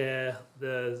to prepare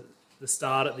the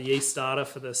starter, the yeast starter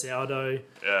for the sourdough.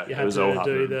 Yeah, You it had was all to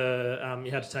do happening. the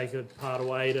you had to take a part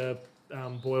away to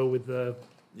boil with the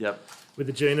Yep.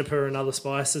 juniper and other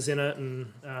spices in it,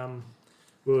 and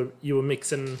you were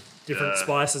mixing different Yeah.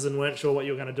 spices and weren't sure what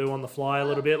you were going to do on the fly a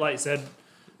little bit. Like you said,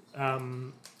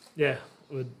 we're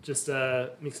just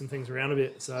mixing things around a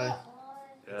bit. So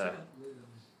Yeah. it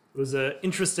was an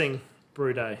interesting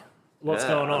brew day. Lots Yeah,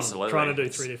 going on. absolutely. Trying to do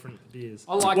 3 different beers.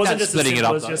 I like it wasn't that, just splitting as it simple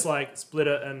up, as though. just like split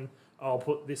it and I'll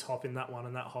put this hop in that one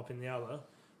and that hop in the other.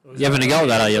 It was You having a go at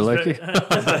that, are you, it was Lukey?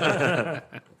 very-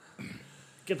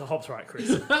 Get the hops right, Chris.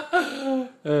 No,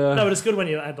 but it's good when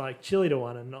you add like chili to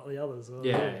one and not the others. Oh,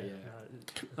 Yeah.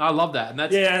 I love that, and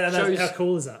that's And shows how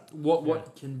cool is that?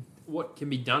 what can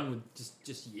be done with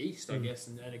just yeast, I guess,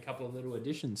 and a couple of little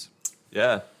additions.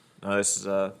 Yeah. No, this is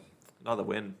another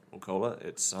win, we'll call it.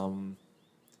 It's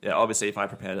obviously if I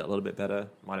prepared it a little bit better,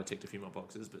 might have ticked a few more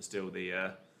boxes, but still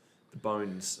the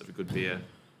bones of a good beer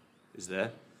is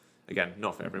there. Again,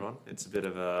 not for everyone. It's a bit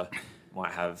of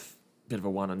might have a bit of a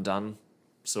one and done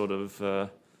sort of, have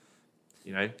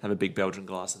a big Belgian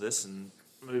glass of this and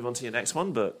move on to your next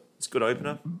one, but it's a good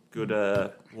opener, good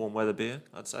warm weather beer,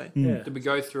 I'd say. Yeah. Did we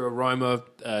go through aroma,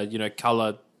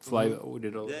 colour, flavour? We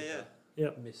did all. Yeah.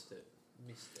 Yep. Missed it.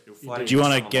 You're fighting Do you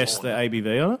want with to some guess on the horn.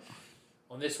 ABV on it?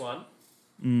 On this one,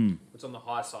 it's on the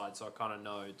high side, so I kind of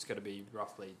know it's going to be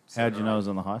roughly. How do you know it it was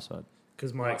on the high side?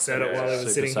 Because Mike said it while he was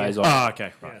Super sitting here. Saison. Oh,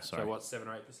 okay. Right, Yeah. sorry. So what, 7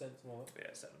 or 8%? Yeah,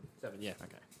 7. 7, yeah.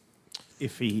 Okay.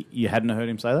 If you hadn't heard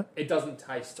him say that? It doesn't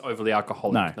taste overly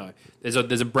alcoholic. No. There's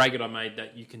a bracket I made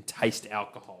that you can taste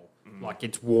alcohol. Like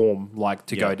it's warm, like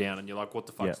to go Yeah. down, and you're like, what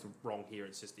the fuck's Yeah. wrong here?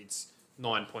 It's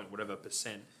 9 point whatever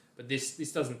percent. But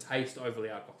this doesn't taste overly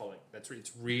alcoholic.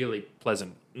 It's really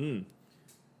pleasant.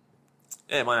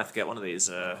 Yeah, might have to get one of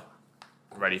these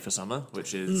ready for summer,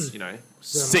 which is, the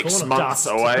 6 corner. months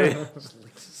away.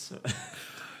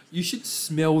 You should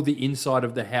smell the inside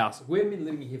of the house. We've been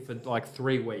living here for like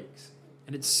 3 weeks,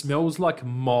 and it smells like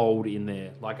mold in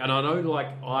there. Like, and I know,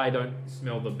 like, I don't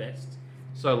smell the best,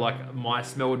 so like my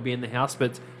smell would be in the house.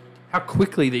 But how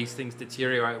quickly these things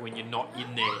deteriorate when you're not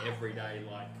in there every day.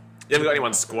 Like, You haven't got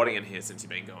anyone squatting in here since you've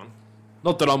been gone.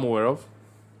 not that I'm aware of.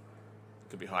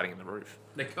 Could be hiding in the roof.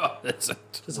 That's a,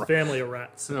 Just a family of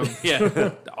rats.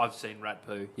 yeah, I've seen rat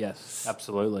poo. Yes,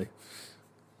 absolutely.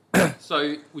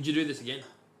 So, would you do this again?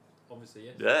 Obviously,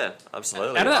 yes. Yeah,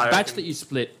 absolutely. Out of that I batch reckon- that you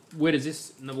split, where does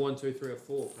this number 1, 2, 3, or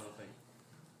 4 kind of thing?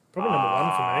 Probably number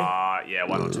one for me. Yeah,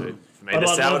 1 or 2. For me, I'd the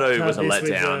like to sourdough have was a this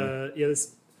with, letdown.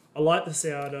 I like the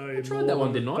sourdough tried more that one,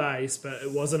 on didn't the I? base, but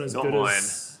it wasn't as Not good mine.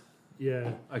 as...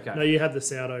 Yeah. Okay. No, you had the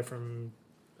sourdough from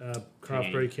Craft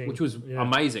King. Brew King. Which was Yeah.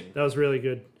 amazing. That was really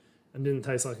good. And didn't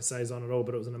taste like a Saison at all,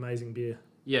 but it was an amazing beer.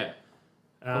 Yeah.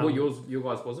 Um, Well, your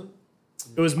guys wasn't?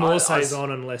 It was more I-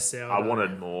 Saison and less sourdough. I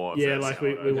wanted more. Of Yeah, that like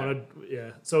we sourdough. wanted...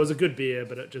 Yeah. So it was a good beer,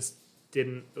 but it just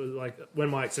didn't... It was like, when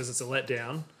Mike says it's a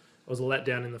letdown, it was a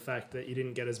letdown in the fact that you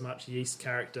didn't get as much yeast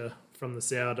character from the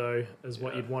sourdough as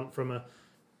what you'd want from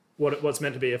what's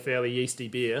meant to be a fairly yeasty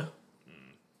beer.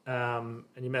 And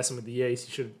you're messing with the yeast,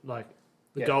 you should, like...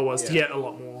 The goal was to get a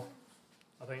lot more.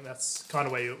 I think that's kind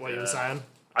of what you were saying.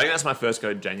 I think that's my first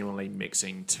go genuinely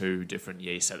mixing 2 different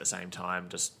yeasts at the same time,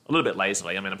 just a little bit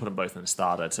lazily. I mean, I put them both in the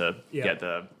starter to get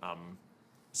the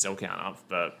cell count up,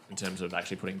 but in terms of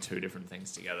actually putting 2 different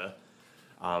things together,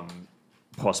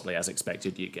 possibly as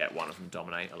expected, you get one of them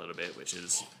dominate a little bit, which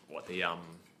is what the I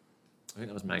think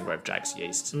that was Mangrove Jack's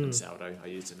yeast and sourdough I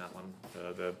used in that one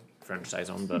for the French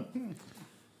Saison. But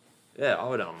yeah,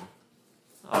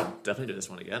 I'd definitely do this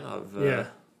one again.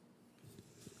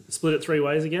 Split it 3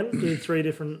 ways again. Do 3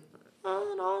 different...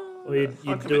 Or you'd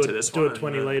I'll do commit to this a one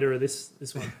 20 and, litre of this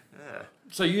one. Yeah.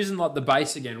 So using like the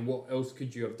base again, what else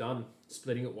could you have done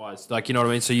splitting it wise? Like, you know what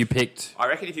I mean? So you picked... I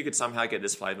reckon if you could somehow get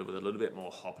this flavour with a little bit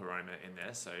more hop aroma in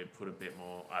there, so put a bit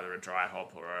more, either a dry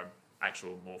hop or a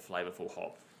actual more flavourful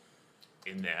hop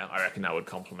in there, I reckon that would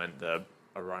complement the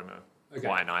aroma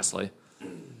quite nicely.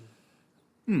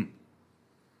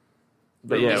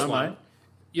 But yeah, this one,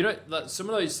 you know, like some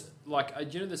of those, like,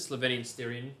 do you know the Slovenian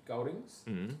Styrian Goldings?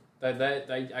 Mm-hmm.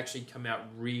 They actually come out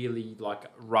really like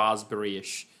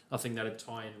raspberry-ish. I think that'd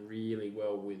tie in really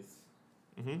well with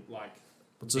like.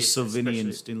 What's a this Slovenian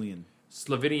especially. Stillion?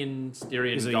 Slovenian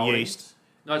Styrian Is it Goldings. yeast?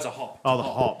 No, it's a hop. Oh, the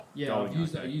hop. Yeah, Golding, I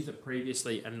okay. used it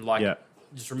previously, and like, Yeah.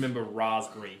 just remember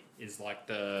raspberry is like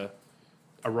the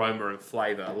aroma and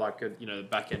flavour, like the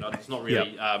back end. It's not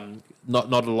really not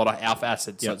a lot of alpha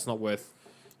acid, so Yep. it's not worth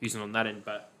using on that end.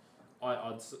 But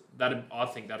I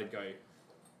think that'd go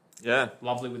yeah.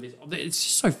 lovely with this. It's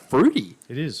just so fruity.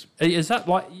 It is. Is that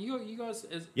like you guys?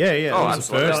 Is Yeah, yeah. Oh, that was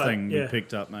the absolutely. first thing Yeah. we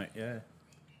picked up, mate. Yeah.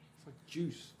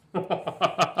 juice?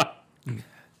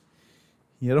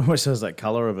 Yeah, it almost has that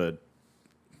colour of a,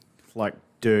 like,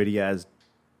 dirty as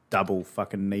double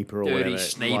fucking Nipah or Dirty whatever.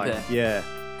 Schneeper. Like, yeah.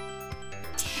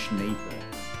 Schneeper.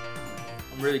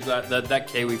 I'm really glad that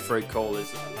kiwi fruit call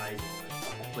is amazing.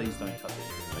 Please don't touch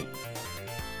it.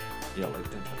 Yeah,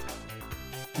 like, don't touch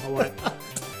that. I won't.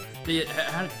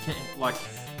 How like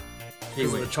There's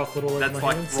kiwi? the chocolate all over That's my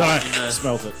like hands. right Don't in the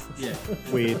smelt it. yeah.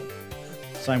 Weird.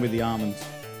 Same with the almonds.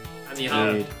 And the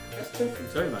Weird. that's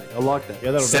perfect too, mate. I like that.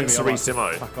 Yeah, that'll do me. Sensory I'm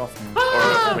Simo. Fuck off, man.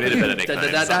 Or we need a better nickname.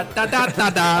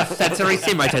 Sensory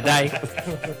Simo today.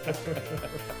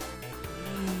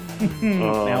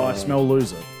 Now I smell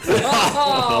loser.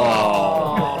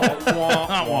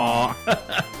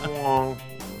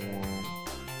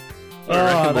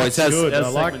 Oh, boys, that's how's- good. how's I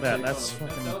like segment that. two That's going?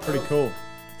 fucking pretty cool.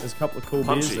 There's a couple of cool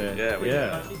Punchy. beers there.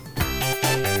 Yeah,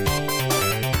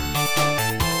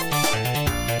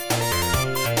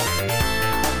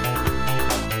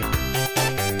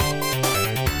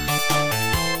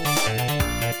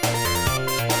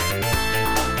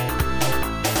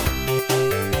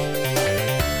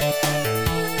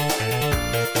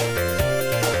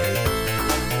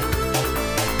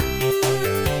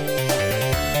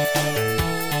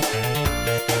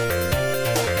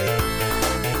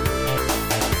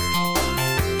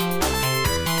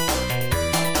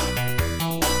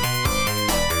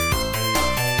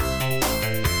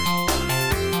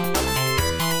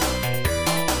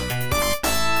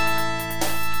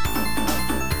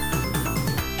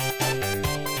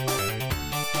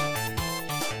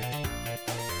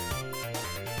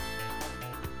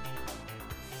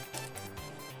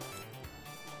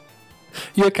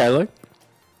 You okay, Luke?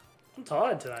 I'm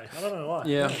tired today. I don't know why.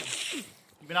 Yeah.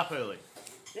 You've been up early.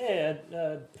 Yeah,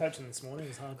 coaching this morning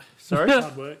was hard. Sorry?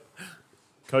 Hard work.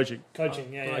 Coaching.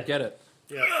 Coaching, yeah. I get it.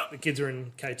 Yeah, the kids were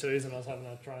in K2s and I was having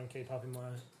to try and keep up in my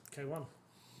K1.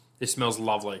 This smells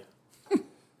lovely.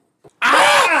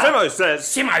 Simo says.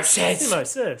 Simo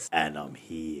says. And I'm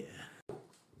here.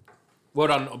 Well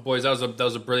done, boys. That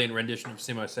was a brilliant rendition of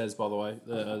Simo Says, by the way,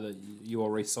 that you all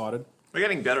recited. We're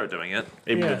getting better at doing it,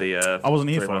 even with the I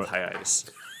wasn't here for 3-month it.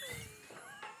 hiatus.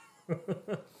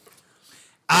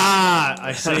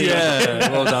 I see. Yeah,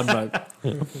 well done, mate.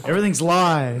 Everything's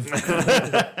live.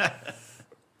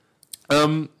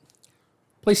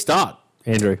 Please start,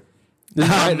 Andrew.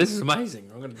 This is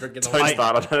amazing. I'm going to drink it. Don't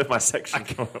start. I don't have my section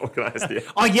organised yet.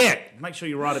 Oh, yeah. Make sure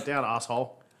you write it down,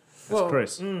 asshole. That's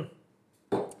Chris.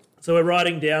 So we're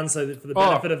writing down so that for the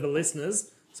benefit of the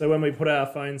listeners. So when we put our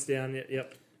phones down,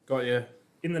 yep, Got you.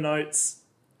 in the notes.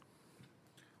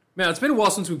 Man, it's been a while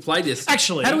since we played this.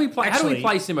 Actually- how do we play actually-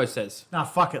 Simo Says? Nah,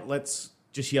 fuck it. Let's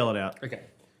just yell it out. Okay.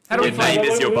 How do we Your play? name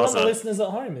is your we want the buzzer. listeners at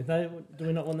home. If they, do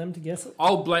we not want them to guess it?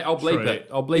 I'll bleep it.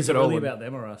 I'll bleep Is it it all. really about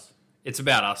them or us? It's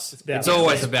about us. It's, about us.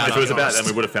 always about If us. it was about them,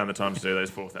 we would have found the time to do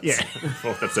those fourth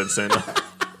episode sooner.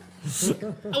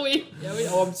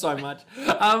 Oh, I'm so much.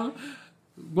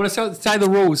 Want to say the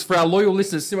rules for our loyal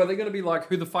listeners? Simo, they're going to be like,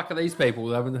 who the fuck are these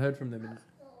people? I haven't heard from them.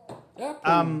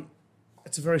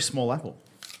 It's a very small apple.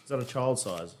 Is that a child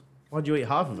size? Why'd you eat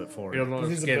half of it for him?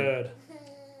 This is a bird.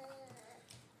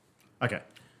 Okay.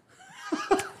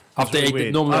 Have to really eat.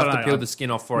 weird. Normally, I I don't have to know, peel the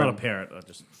skin off for I'm not him. a parent.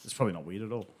 It's probably not weird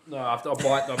at all. No, I have to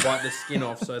bite the skin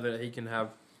off so that he can have.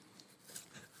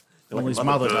 Well, his like a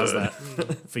mother bird. does that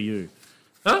for you.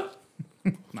 Huh?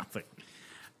 Nothing.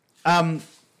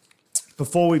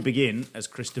 Before we begin, as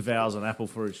Chris devours an apple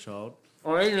for his child,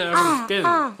 I didn't have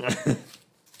the skin.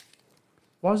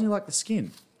 why doesn't he like the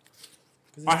skin?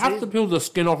 I have to peel the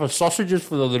skin off of sausages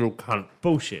for the little cunt.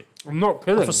 Bullshit. I'm not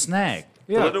kidding. For snag.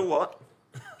 A little what?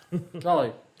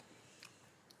 Golly.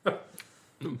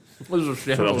 What is a I'm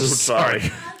shambles?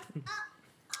 sorry.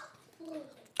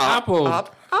 Apple.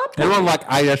 Anyone like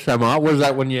ASMR? What is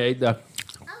that when you eat the...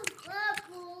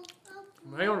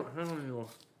 Hang on.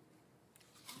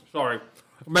 Sorry.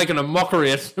 I'm making a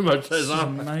mockery as Simo says,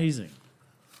 aren't I? Amazing.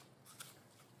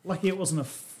 Lucky it wasn't a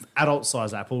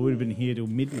adult-sized apple. We would have been here till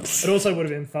midnight. It also would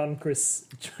have been fun, Chris,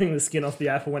 chewing the skin off the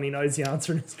apple when he knows the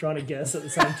answer and he's trying to guess at the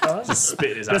same time.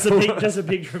 Spit his just, apple. just a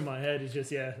picture in my head is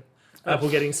just, apple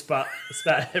getting spat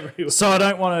everywhere. So I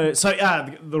don't want to... So,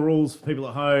 the rules for people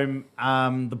at home.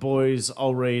 The boys,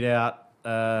 I'll read out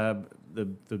the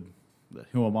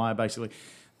who am I, basically.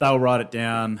 They'll write it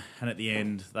down, and at the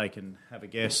end, they can have a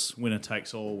guess. Winner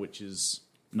takes all, which is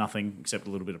nothing except a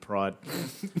little bit of pride.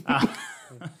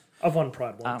 I've won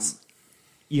Pride once.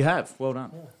 You have. Well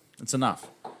done. It's enough.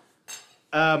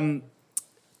 I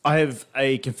have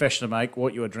a confession to make.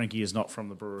 What you are drinking is not from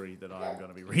the brewery that I'm going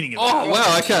to be reading about. Oh,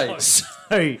 wow, okay.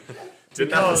 So,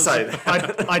 Didn't have to say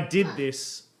that. I did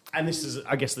this, and this is,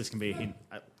 I guess this can be a hint.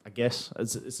 I guess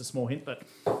it's a small hint, but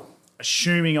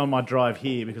assuming on my drive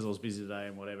here, because I was busy today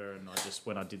and whatever, and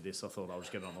when I did this, I thought I would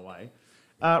just get it on the way.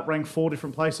 Rang 4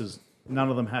 different places. None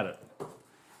of them had it.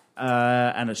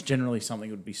 And it's generally something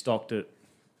that would be stocked at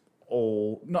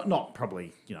all, not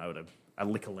probably, at a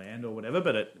liquor land or whatever,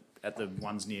 but at the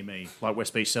ones near me, like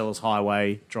West Beach Cellars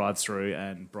Highway, drive-through,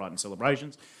 and Brighton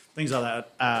Celebrations. Things like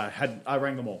that. I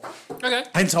rang them all. Okay.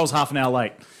 Hence, I was half an hour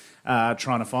late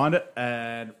trying to find it,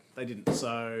 and they didn't.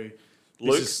 So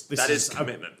Luke, this that is is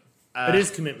commitment. It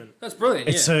is commitment. That's brilliant.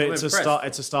 It's yeah. a I'm it's a impressed. style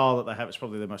it's a style that they have. It's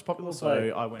probably the most popular. So Also-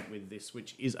 I went with this,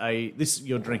 which is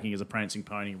you're drinking is a Prancing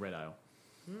Pony red ale,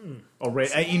 or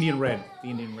red Indian red, the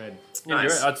Indian red. Yeah,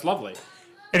 Nice. you're right. It's lovely.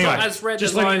 Anyway, Not as red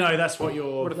just as let I you know that's what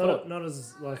you're. would've thought. Not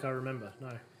as like I remember.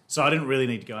 No. So I didn't really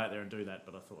need to go out there and do that,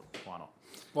 but I thought, why not?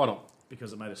 Why not?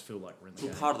 Because it made us feel like we're in the It's all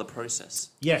game. part of the process.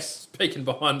 Yes. Peeking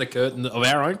behind the curtain of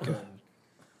our own curtain.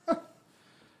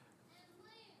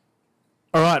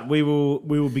 All right, we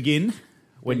will begin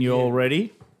when you're all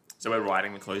ready. So we're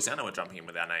writing the clues down, and we're jumping in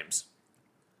with our names.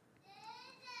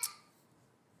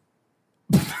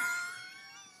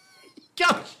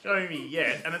 Can't show me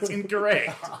yet, and it's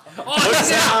incorrect.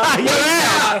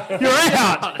 Oh, You're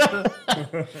out.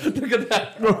 look at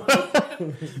that.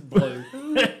 Blue.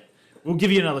 We'll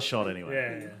give you another shot anyway.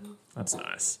 Yeah. That's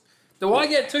nice. Do I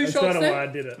get 2 That's shots kind of then? why I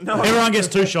did it. Everyone gets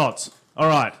 2 shots. All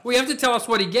right. Well, you have to tell us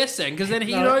what he guessed then, because then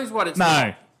he No. knows what it's No.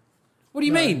 like. What do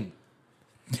you mean?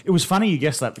 It was funny you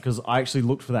guessed that because I actually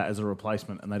looked for that as a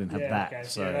replacement and they didn't have Yeah, that. okay.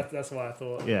 So Yeah, that's why I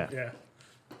thought. Yeah.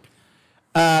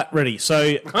 Yeah. ready.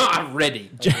 So I'm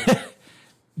ready.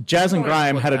 Jazz and Always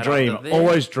Graham put had a that dream, under there.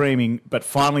 always dreaming, but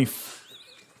finally.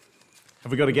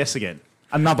 Have we got a guess again?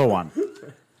 Another one.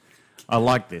 I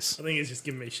like this. I think it's just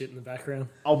giving me shit in the background.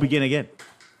 I'll begin again.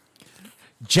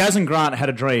 Jazz and Grant had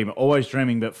a dream, always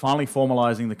dreaming, but finally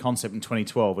formalising the concept in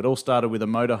 2012. It all started with a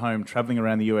motorhome travelling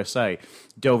around the USA,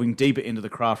 delving deeper into the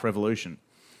craft revolution.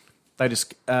 They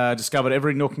discovered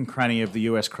every nook and cranny of the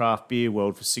US craft beer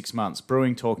world for 6 months,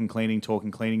 brewing, talking,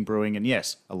 cleaning, brewing, and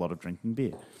yes, a lot of drinking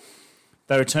beer.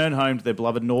 They returned home to their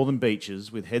beloved northern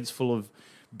beaches with heads full of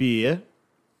beer,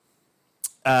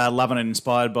 loving and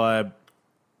inspired to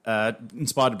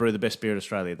brew the best beer in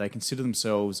Australia. They consider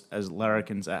themselves as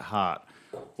larrikins at heart.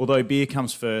 Although beer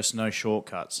comes first, no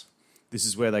shortcuts. This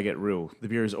is where they get real. The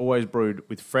beer is always brewed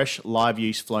with fresh live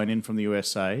yeast flown in from the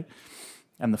USA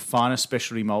and the finest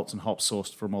specialty malts and hops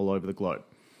sourced from all over the globe.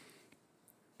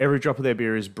 Every drop of their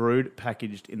beer is brewed,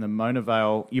 packaged in the Mona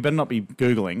Vale. You better not be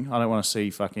Googling. I don't want to see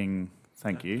fucking...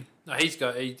 Thank you. No, he's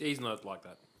not like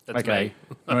that. That's Okay.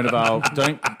 me. Mona Vale.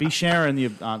 Don't be sharing the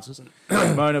answers.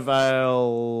 Mona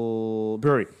Vale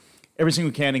Brewery. Every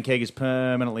single can and keg is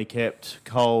permanently kept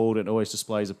cold and always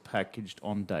displays are packaged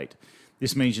on date.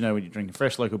 This means you know when you're drinking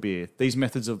fresh local beer. These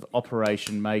methods of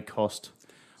operation may cost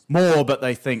more, but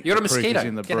they think You got a the proof mosquito. is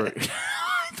in the Get brew. it.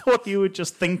 I thought you were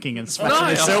just thinking and smashing I'm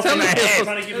yourself in telling the you. head.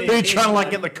 Trying to give me You're a trying to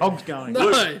like get the cogs going.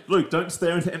 No. Luke, don't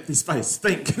stare into empty space.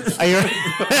 Think. Are you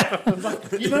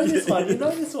You know this one. You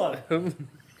know this one.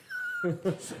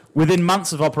 Within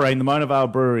months of operating, the Mona Vale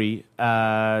Brewery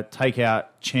take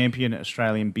out Champion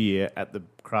Australian Beer at the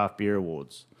Craft Beer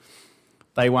Awards.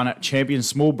 They won at Champion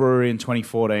Small Brewery in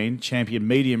 2014, Champion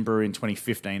Medium Brewery in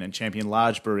 2015, and Champion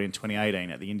Large Brewery in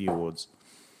 2018 at the Indie Awards.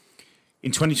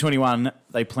 In 2021,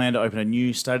 they plan to open a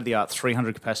new state-of-the-art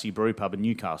 300-capacity brew pub in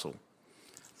Newcastle.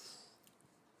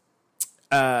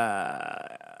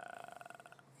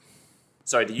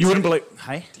 Sorry, did You wouldn't believe...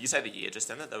 Hey? Did you say the year just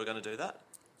then that they were going to do that?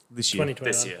 This year.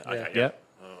 2021. This year. Okay.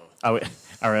 Yeah.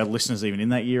 Are our listeners even in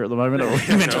that year at the moment? Or are we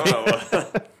meant to be? Oh,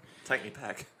 well, take me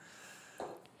back.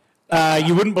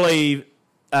 You wouldn't believe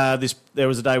this. There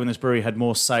was a day when this brewery had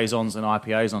more saisons than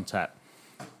IPAs on tap.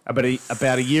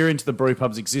 About a year into the brew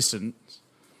pub's existence,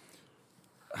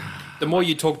 The more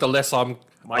you talk, the less I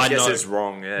My guess know. is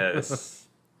wrong. Yes.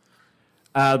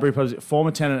 the brew pub's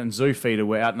former tenant and zoo feeder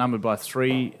were outnumbered by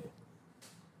 3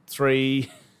 to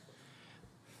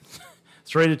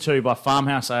 2 by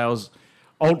Farmhouse Ales,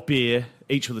 Alt Beer,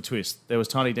 each with a twist. There was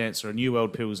Tiny Dancer, a New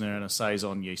World Pilsner, and a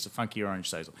Saison yeast, a funky orange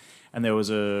Saison. And there was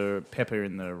a pepper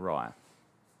in the rye.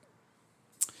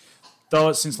 Though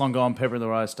it's since long gone, pepper in the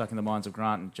rye is stuck in the minds of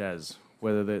Grant and Jazz.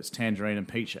 Whether it's tangerine and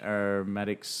peach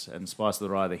aromatics and spice of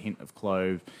the rye, the hint of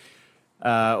clove,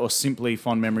 or simply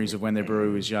fond memories of when their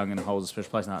brew was young and holds a special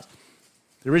place in hearts.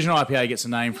 The original IPA gets a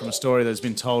name from a story that has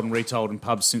been told and retold in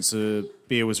pubs since the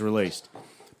beer was released.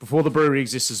 Before the brewery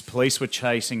existed, police were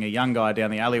chasing a young guy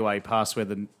down the alleyway past where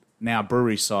the now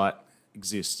brewery site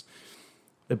exists.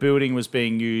 The building was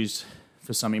being used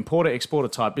for some importer-exporter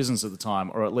type business at the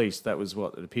time, or at least that was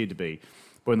what it appeared to be.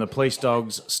 But when the police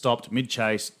dogs stopped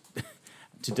mid-chase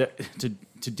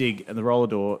to dig at the roller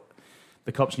door,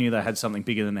 the cops knew they had something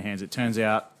bigger than their hands. It turns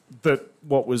out that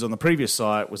what was on the previous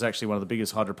site was actually one of the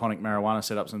biggest hydroponic marijuana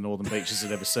setups in the Northern Beaches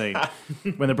had ever seen.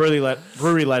 When the brewery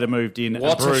later moved in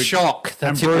What and brewed, a shock that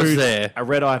and it was brewed there. a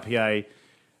red IPA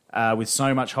with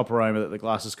so much hop aroma that the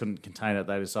glasses couldn't contain it,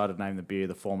 they decided to name the beer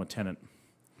the former tenant.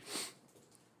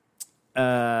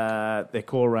 Their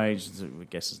core range,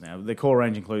 guesses now. Their core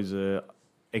range includes a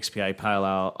XPA, Pale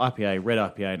Ale, IPA, Red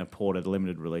IPA, and a Porter. The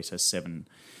limited release has 7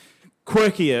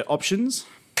 quirkier options.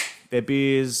 Their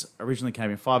beers originally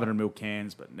came in 500ml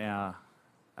cans, but now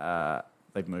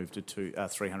they've moved to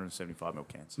 375ml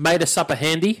cans. Made a supper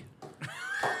handy.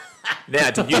 Now,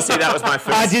 did you see that was my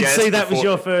first I did guess see that was before-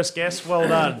 your first guess. Well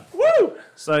done. Woo!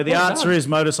 So the answer is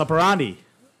modus operandi.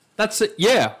 That's it.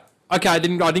 Yeah. Okay. I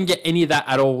didn't get any of that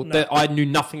at all. No. I knew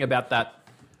nothing about that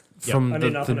from I the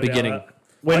knew nothing about beginning. that.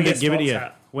 When I did guess it give it to you? Fox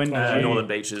hat. When did Uh, you? Northern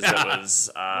Beaches. That was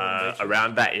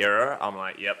around that era. I'm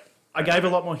like, yep. I gave a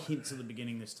lot more hints at the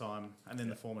beginning this time, and then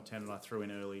the former tenant I threw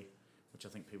in early, which I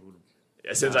think people would.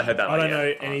 As soon as I heard that, I don't like, know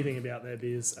yeah, anything about their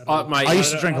beers at all. Mate, I used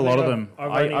to don't- drink a I lot think of them.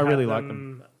 I've I only really had like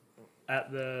them.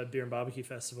 at the Beer and Barbecue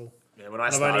Festival. Yeah, when I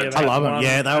I've started, only ever I had love them. one,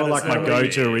 Yeah, they were and like it's my normally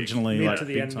go-to originally, mid like to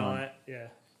the big end time. night. Yeah.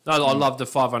 no, I love the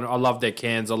 500. I love their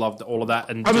cans. I loved all of that.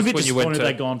 And I'm a just bit when you went disappointed to,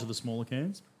 they've gone to the smaller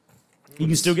cans. You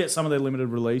can still get some of their limited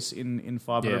release in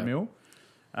 500ml.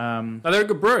 No, they're a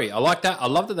good brewery. I like that. I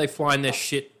love that they fly in their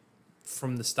shit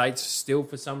from the States still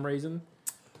for some reason.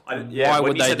 yeah, Why when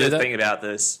would you they said do the that? thing about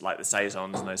this, like the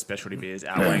saisons and those specialty beers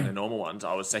outweighing the normal ones,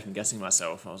 I was second guessing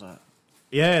myself. I was like,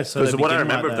 Yeah, so because they what I begin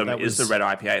like remember of that. them That is the was- red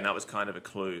IPA, and that was kind of a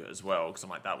clue as well, because I'm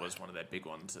like, that was one of their big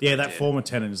ones. Yeah, they that did. former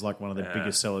tenant is like one of their Yeah.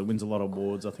 biggest sellers. It wins a lot of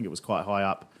awards. I think it was quite high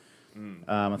up.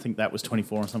 I think that was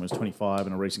 24 and something was 25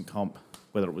 in a recent comp.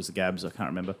 Whether it was the Gabs, I can't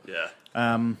remember.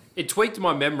 Yeah. It tweaked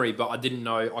my memory, but I didn't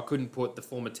know. I couldn't put the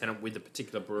former tenant with a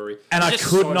particular brewery. And There's I just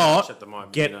could so not much at the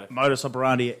moment, get you know. modus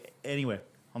operandi anywhere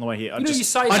on the way here. You know, you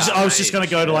say I that, was just going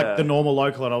to go to like yeah. the normal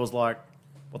local, and I was like,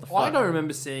 "What the fuck?" I don't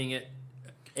remember seeing it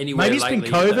anywhere. Maybe it's been lately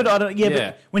COVID. either. I don't. Yeah,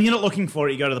 but when you're not looking for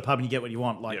it, you go to the pub and you get what you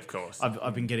want. Like, Yeah, of course.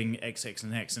 I've been getting XX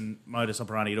and X, and modus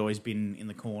operandi had always been in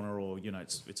the corner, or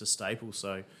it's a staple.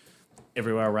 So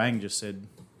everywhere I rang just said,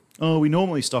 "Oh, we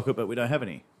normally stock it, but we don't have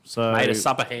any." So Made a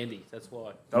supper handy. That's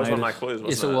why. That was Made one of it- my clues, wasn't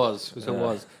Yes, it? it was. Yes, it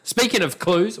was. Speaking of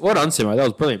clues, well done, Simo. That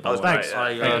was brilliant. That was Thanks.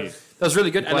 great, yeah. Thank you. That was really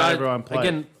good. And Glad everyone played.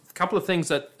 again, a couple of things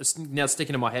that are now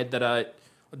sticking in my head that I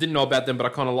didn't know about them, but I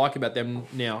kind of like about them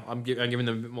now. I'm giving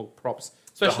them a bit more props.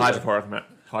 The Especially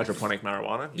hydroponic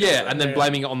marijuana. yeah, and then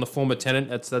blaming it on the former tenant.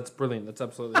 That's brilliant. That's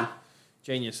absolutely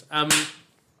genius. I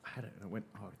had it. And it went.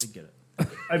 Oh, I did get it.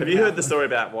 Have you heard the story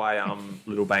about why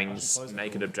Little Bang's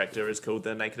Naked Objector is called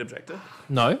the Naked Objector?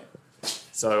 No.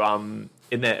 So,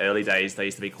 in their early days, they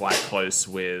used to be quite close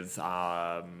with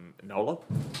Nola,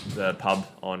 the pub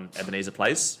on Ebenezer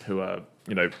Place, who are,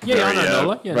 I very, know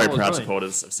Nola. Yeah, very Nola's proud brilliant.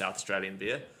 supporters of South Australian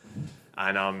beer.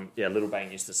 And, Little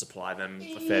Bang used to supply them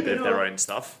a fair bit of their own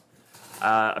stuff.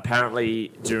 Apparently,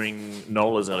 during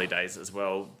Nola's early days as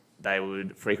well, they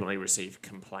would frequently receive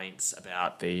complaints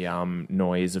about the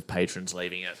noise of patrons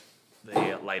leaving at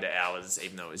the later hours,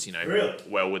 even though it was,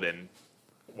 well within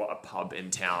what a pub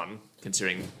in town,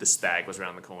 considering the Stag was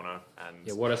around the corner and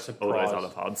Yeah, what a all those surprise. other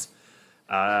pubs.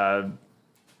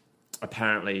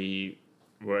 Apparently,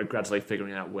 we're gradually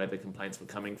figuring out where the complaints were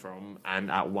coming from,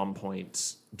 and at one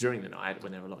point during the night,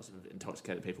 when there were lots of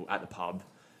intoxicated people at the pub,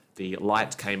 the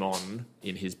light came on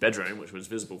in his bedroom, which was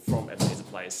visible from Ebenezer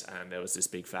Place, and there was this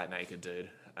big fat naked dude,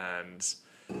 and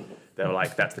they were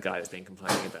like, "That's the guy that's been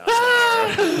complaining about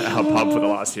our pub for the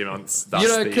last few months." Thus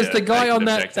Because the guy Naked on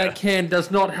that Objector. can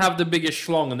does not have the biggest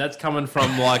schlong, and that's coming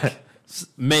from like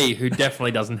me, who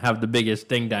definitely doesn't have the biggest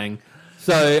ding dang.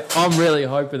 So I'm really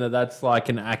hoping that that's like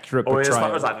an accurate Well, as portrayal.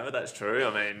 far as I know, that's true.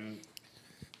 I mean,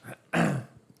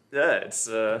 yeah, it's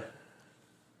a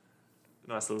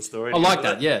nice little story. I like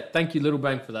that. Yeah, thank you, Little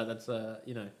Bang, for that. That's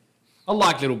I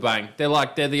like Little Bang.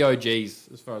 They're the OGs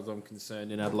as far as I'm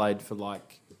concerned in Adelaide for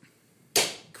like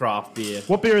craft beer.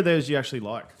 What beer of theirs do you actually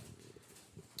like?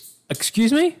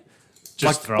 Excuse me?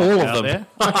 Just Like throw it all of out them.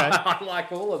 there. Okay. I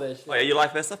like all of their shit. Oh, yeah, you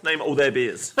like their stuff? Name all their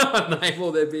beers. Name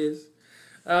all their beers.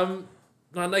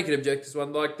 No, Naked Objectors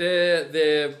one. Like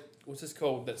they're what's this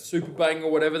called? That Super Bang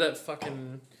or whatever. That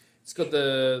fucking. It's got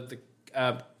the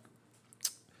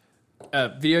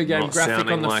video game Not graphic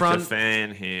sounding on the like front. a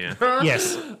fan here.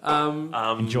 Yes.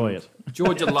 Enjoy it.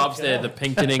 Georgia loves the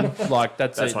pinkening. Like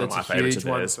that's One of my a favourites huge of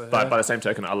one. theirs. For But her. by the same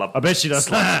token, I love I bet she does.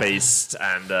 Slug Beast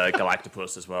and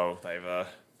Galactopus as well. They've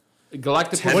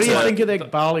Galacticus. What do you So- think of their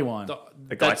barley wine?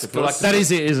 That's Galactopus. That is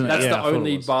it, isn't it? That's Yeah, I the thought it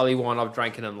only was. barley wine I've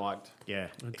drank and liked. Yeah.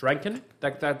 Dranken?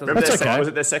 That doesn't. Remember That's their okay. was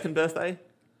it their second birthday?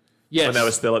 Yes. When they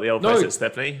were still at the old No. place at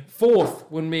Stepney? Fourth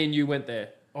when me and you went there.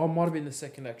 Oh, it might have been the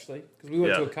second actually because we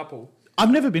went Yeah. to a couple.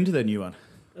 I've never been to their new one.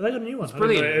 They got a new one. It's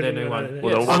brilliant, their new one.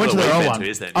 Well, the I went to that their we've old been one. to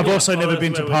is their I've new also Oh, never that's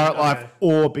been to where we Pirate went, Life okay.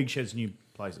 or Big Shed's new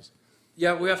places.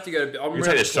 Yeah, we have to go. To, I'm We around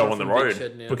take a the show corner on the from Big road,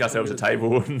 Shed now. book ourselves a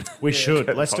table. And We should.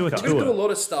 Let's do a podcast. We do a tour.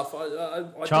 lot of stuff.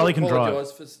 I Charlie do can drive.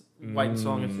 apologise for waiting so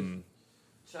long.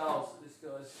 Charles, this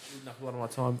guy's eating up a lot of my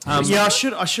time. Yeah,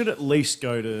 I should at least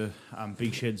go to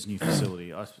Big Shed's new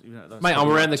facility. That's Mate, I'm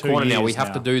probably around the like 2 corner now. years We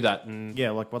have to do that and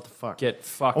Yeah, like what the fuck? get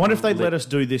fucking. I wonder if they'd lit. let us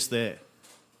do this there.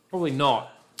 Probably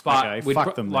not. But Okay, we'd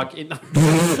fuck them then. like in.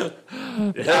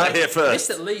 Yeah, At first. least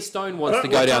at Lee Stone wants to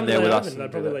What go time down do there they with open? us. They'd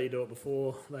and do probably that. let you do it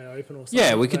before they open or something.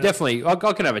 Yeah, we could But- definitely. I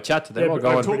can have a chat to them. Yeah, I'll but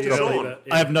go and talk to pretty early, Sean.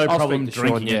 but, I have no I'll problem speak to Sean,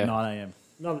 drinking yeah. at 9 a.m.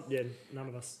 None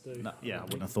of us do. No, yeah, I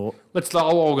wouldn't have thought.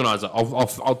 I'll organise it.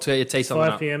 I'll tell you something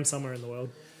 5 up. p.m. somewhere in the world.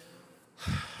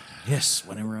 Yes,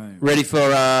 when in Rome. Ready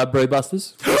for Brew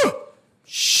Busters?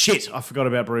 Shit, I forgot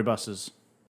about Brewbusters.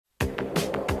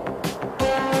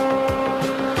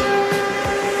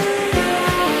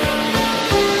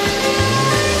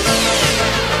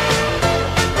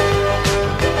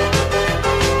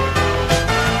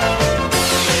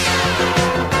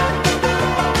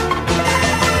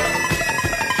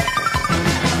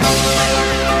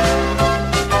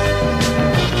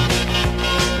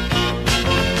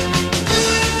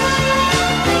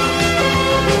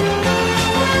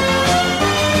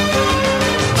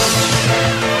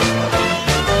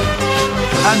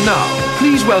 And now,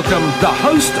 please welcome the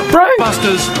host of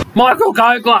Busters, Michael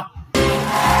Kogler.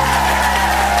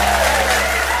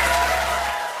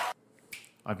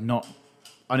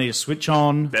 I need to switch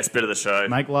on, Best bit of the show.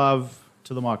 make love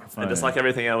to the microphone. And just like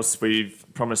everything else, we've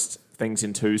promised things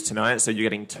in twos tonight, so you're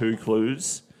getting 2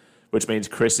 clues, which means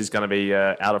Chris is going to be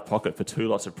out of pocket for 2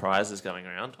 lots of prizes going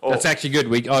around. Or, That's actually good.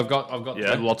 I've got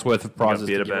Yeah. lots worth of prizes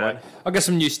beer to to give away. bag. I've got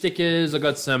some new stickers. I've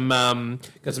got some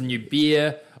new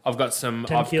beer. I've got some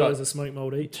 10 kilos of smoked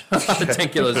mold each. 10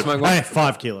 kilos of smoke. I have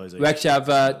 5 kilos. We actually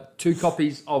have 2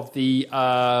 copies of the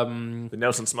the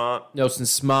Nelson Smart. Nelson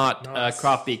Smart Nice.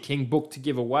 Craft Beer King book to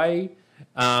give away.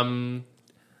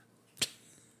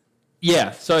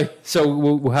 Yeah, so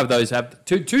we'll have those. Have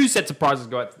two sets of prizes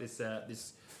go out for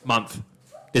this month,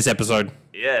 this episode.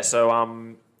 Yeah, so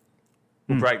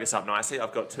we'll break this up nicely.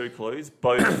 I've got 2 clues,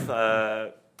 both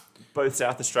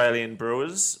South Australian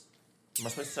brewers. Am I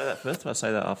supposed to say that first, or I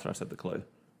say that after I said the clue?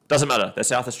 Doesn't matter. They're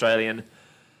South Australian.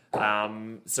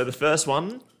 So the first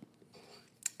one,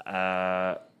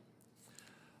 I've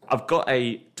got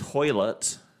a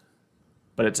toilet,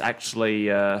 but it's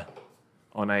actually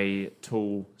on a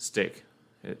tool stick.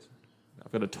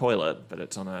 I've got a toilet, but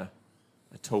it's on a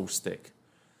tool stick,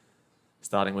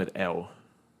 starting with L.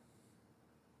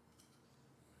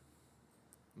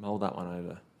 Mull that one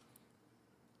over.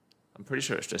 I'm pretty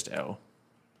sure it's just L.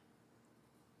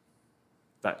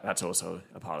 That's also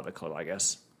a part of the clue, I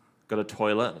guess. Got a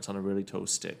toilet, and it's on a really tall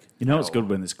stick. You know it's L. good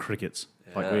when there's crickets.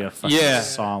 Like we are fucking Yeah.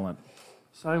 silent.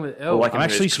 Same with All L. I can I'm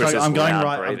do actually is Chris's struggling. I'm going loud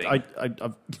right. breathing.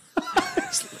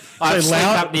 I have sleep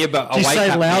loud- apnea, but Do you awake say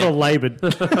apnea. loud or laboured?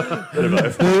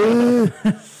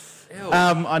 Ew.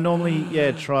 I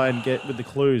normally try and get with the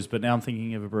clues, but now I'm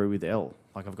thinking of a brew with L.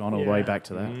 Like I've gone all the way Yeah. back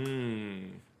to that.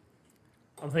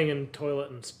 I'm thinking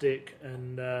toilet and stick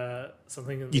and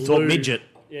something. You thought loo. midget.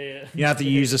 Yeah. You have to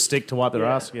use a stick to wipe their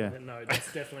ass. Yeah, No,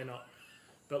 that's definitely not.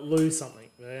 But lose something.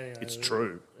 But anyway, it's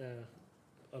true. Yeah.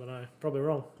 I don't know. Probably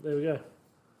wrong. There we go.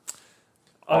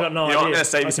 I got no I'm idea. going to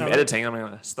save I you some can't- editing. I'm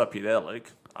going to stop you there,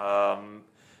 Luke. Our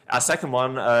second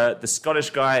one, the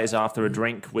Scottish guy is after a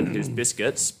drink with his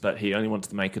biscuits, but he only wants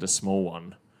to make it a small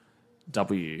one.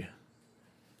 W.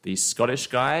 The Scottish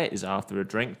guy is after a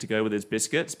drink to go with his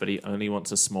biscuits, but he only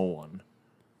wants a small one.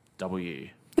 W.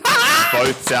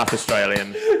 Both South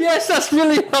Australian. Yes, that's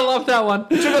really. I love that one.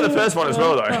 Check out the first one as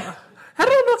well, though. How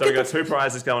did I not So we've got 2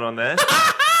 prizes going on there.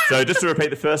 So just to repeat,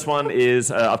 the first one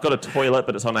is I've got a toilet,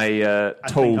 but it's on a I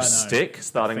tall know. stick,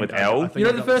 starting with I L. think You know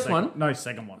I the got first second- one? No,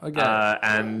 second one. Okay.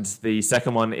 And the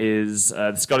second one is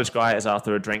the Scottish guy is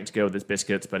after a drink to go with his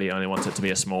biscuits, but he only wants it to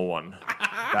be a small one.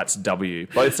 That's W.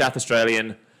 Both South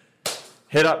Australian.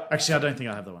 Hit up. Actually, I don't think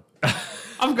I have the one.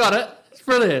 I've got it. It's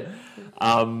brilliant.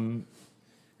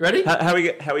 Ready? How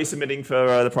are you submitting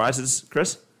for the prizes,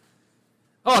 Chris?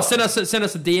 Oh, send us a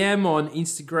DM on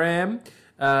Instagram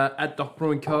at Doc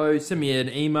Brewing Co. Send me an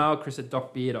email,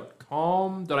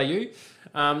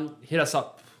 chris@docbeer.com.au. Hit us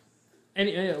up.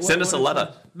 Send us a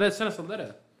letter. Send us a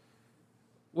letter.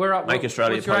 We're up. Make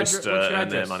Australia what's your Post, what's your and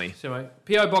their address? money. So, mate,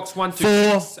 PO Box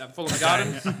 126 at Fulham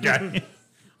Gardens. Okay.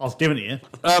 I was giving it you.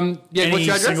 Yeah, Any what's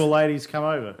your address? single ladies come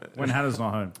over when Hannah's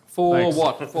not home. For Thanks.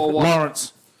 what? For what?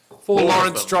 Lawrence For of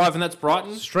Lawrence them. Drive, and that's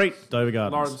Brighton. Street, Dover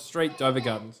Gardens. Lawrence Street, Dover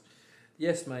Gardens.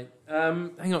 Yes, mate.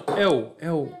 Hang on. L.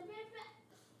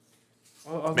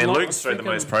 Man, Luke's through the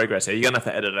most progress here. You're going to have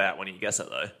to edit it out when you guess it,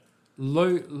 though.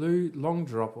 Lou long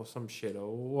drop or some shit or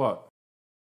what?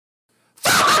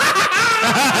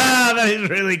 That is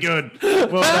really good.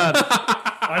 Well done.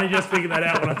 I only just figured that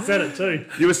out when I said it too.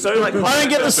 You were so like. I don't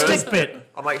get the stick bit.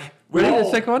 I'm like, Ready? we're The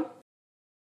all. second one?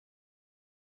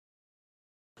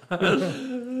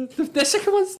 the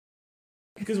second one's...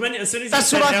 Because as soon as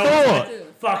That's you what said I L, thought.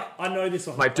 fuck, I know this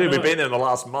one. Like, dude, we've been there in the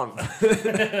last month.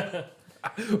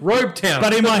 Robe Town.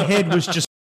 But in my head was just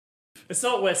It's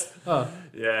not West.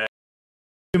 Yeah.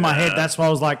 in my head. That's why I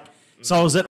was like, so I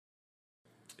was at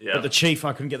Yeah. the Chief.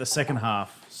 I couldn't get the second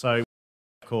half. So,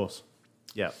 of course,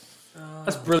 yeah.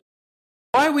 That's brilliant.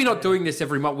 Why are we not doing this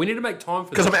every month? We need to make time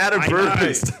for this. Because I'm out of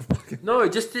breweries. No,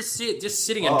 just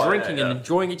sitting and drinking and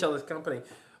enjoying each other's company.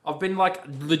 I've been like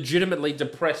legitimately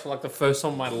depressed for like the first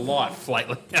time in my life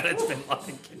lately. And it's been like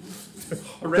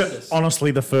horrendous.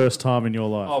 Honestly, the first time in your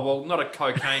life. Oh well, not a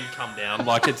cocaine come down.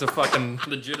 Like it's a fucking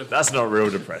legitimate. That's not real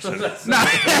depression.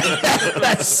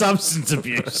 That's substance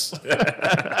abuse.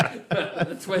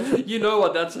 That's when, you know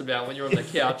what that's about when you're on the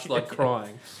couch like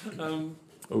crying.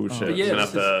 Oh shit! But yeah, Gonna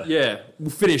have to- we'll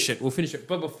finish it.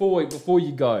 But before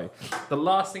you go, the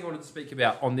last thing I wanted to speak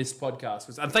about on this podcast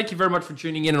was, and thank you very much for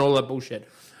tuning in and all that bullshit.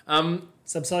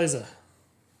 Subsosa.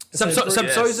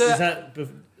 Subsosa Is that... Yeah.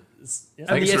 and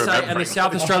Thanks the for SA and the remembering.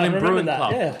 South Australian I remember Brewing that,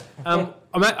 Club. yeah.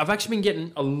 I've actually been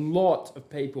getting a lot of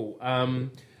people,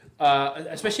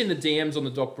 especially in the DMs on the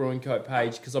Doc Brewing Co.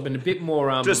 page, because I've been a bit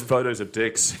more... Just photos of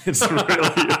dicks. It's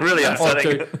really Oh,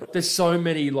 upsetting. dude, there's so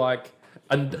many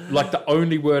and like the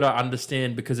only word I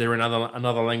understand because they're in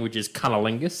another language is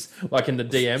cunnilingus. Like in the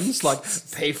DMs, like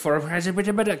pay for a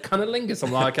cunnilingus.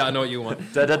 I'm like, I know what you want.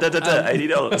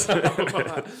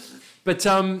 $80. But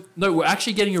no, we're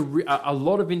actually getting a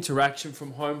lot of interaction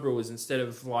from homebrewers instead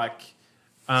of like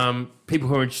people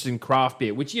who are interested in craft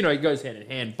beer, which it goes hand in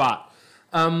hand. But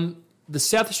the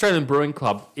South Australian Brewing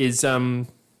Club is the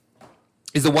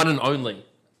one and only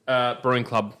brewing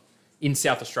club in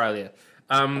South Australia.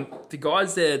 The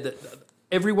guys there,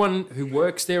 everyone who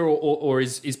works there or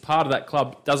is part of that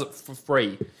club does it for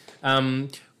free.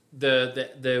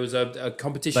 There was a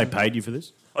competition. They paid you for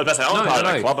this? I was about to say, I'm No, part of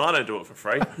no. that club and I don't do it for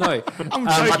free. No, I'm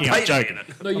joking.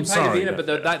 no, you pay sorry, to be in it,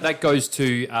 but that goes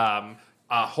to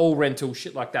hall rental,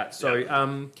 shit like that. So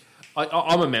I'm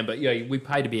a member. We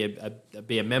pay to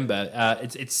be a member.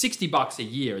 It's $60 a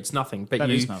year. It's nothing, but That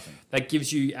is nothing. That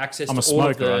gives you access I'm to a smoker, all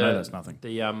of the. I know that's nothing.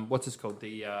 The what's this called?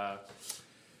 The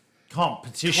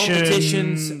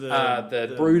Competitions,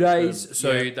 the brew days.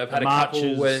 So they've had a couple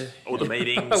marches. where All the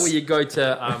meetings. where you go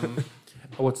to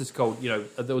what's this called?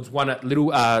 There was one at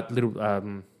little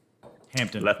Hampton.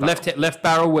 left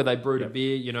barrel where they brewed a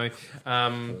beer.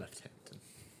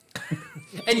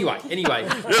 Anyway,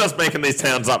 You're just making these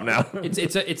towns up now.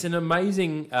 it's an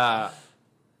amazing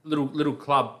little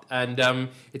club, and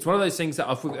it's one of those things that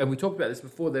and we talked about this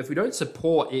before. That if we don't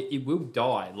support it, it will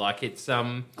die. Like it's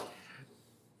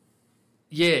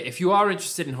if you are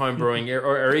interested in home brewing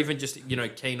or even just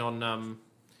keen on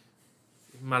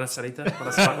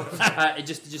Marasarita,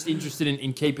 just interested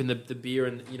in keeping the beer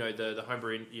and the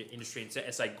homebrew industry in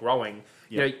SA growing.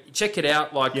 Check it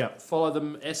out. Follow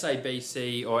them,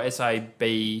 SABC or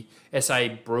SA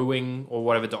Brewing or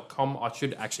whatever.com. I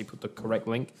should actually put the correct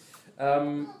link.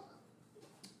 They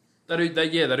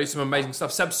do some amazing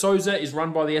stuff. Subsosa is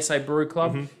run by the SA Brew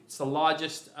Club. Mm-hmm. It's the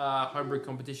largest homebrew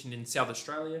competition in South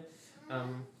Australia.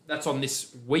 That's on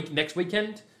next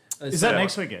weekend. Is that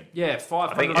next weekend? Yeah,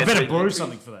 500. I better brew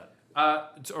something for that.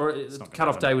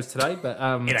 Cut-off day was today, but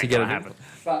It ain't gonna happen.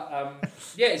 But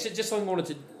it's just something I wanted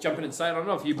to jump in and say. I don't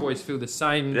know if you boys feel the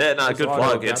same. Yeah, no, as good I do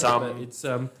plug. about it, It's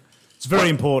but It's very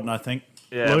important, I think.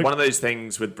 Yeah, Luke? one of those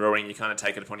things with brewing, you kind of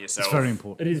take it upon yourself. It's very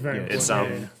important. It is very important. It's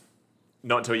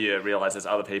not until you realise there's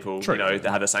other people, that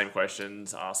have the same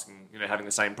questions, asking, having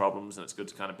the same problems, and it's good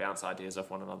to kind of bounce ideas off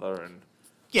one another. And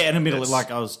Yeah, and admittedly,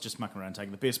 like I was just mucking around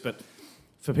taking the piss, but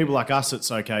for people like us,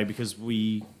 it's okay because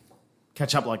we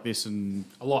catch up like this and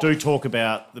do talk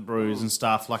about the brews and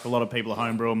stuff. Like a lot of people at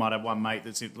homebrewer might have one mate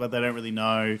that's but they don't really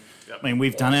know. Yep. I mean,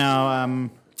 we've done our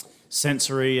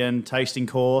sensory and tasting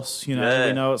course. We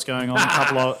know what's going on.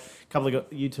 A couple of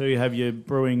you two have your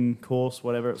brewing course,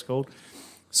 whatever it's called.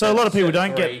 So a lot of people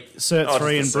don't get Cert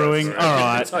 3 in just the brewing. Cert 3. All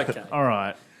right, It's okay. all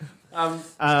right.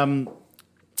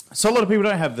 So a lot of people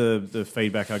don't have the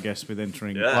feedback, I guess, with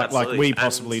entering like absolutely. we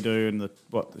possibly do, and the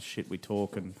shit we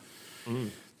talk and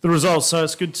the results. So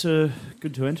it's good to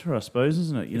enter, I suppose,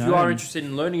 isn't it? if you are interested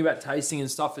in learning about tasting and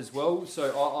stuff as well, so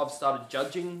I've started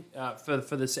judging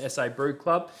for this SA Brew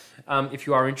Club. If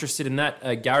you are interested in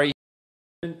that, Gary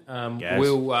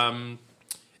will.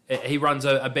 He runs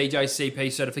a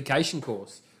BJCP certification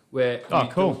course where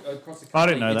cool. across I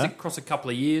didn't know that. across a couple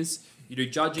of years. You do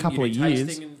judging, Couple you do of years.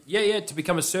 tasting. And, to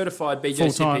become a certified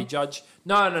Full-time. BJCP judge.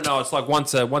 No. It's like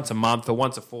once a month or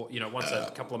once a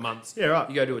couple of months. Yeah, right.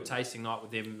 You go to a tasting night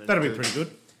with him. And That'll be pretty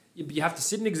good. You have to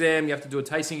sit an exam. You have to do a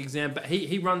tasting exam. But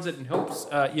he runs it and helps.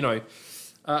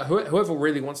 Whoever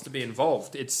really wants to be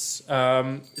involved. It's just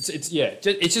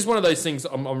one of those things.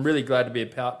 I'm really glad to be a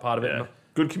part of it. Yeah.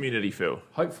 Good community feel.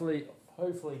 Hopefully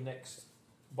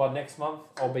by next month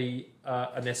I'll be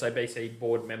an SABC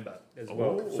board member as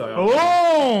well. So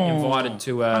I'm invited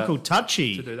to Uncle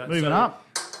Touchy to do that. moving So- up.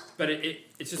 But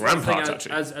it's just Grandpa one thing Touchy.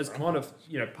 as kind of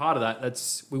part of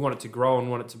that. We want it to grow and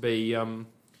want it to be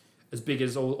as big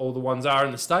as all the ones are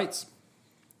in the States.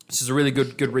 This is a really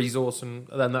good resource and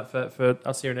that for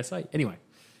us here in SA. Anyway,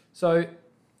 so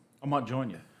I might join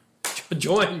you.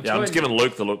 join. Yeah, I'm just giving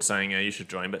Luke the look saying you should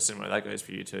join, but similar, that goes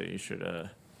for you too. You should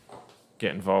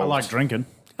get involved. I like drinking.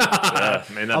 Yeah,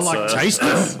 I mean, that's, like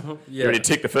tasting. You already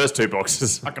ticked the first 2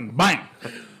 boxes. I can bang.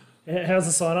 How's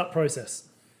the sign up process?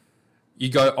 You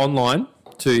go online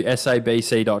to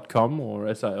sabc.com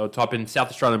or type in South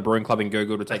Australian Brewing Club in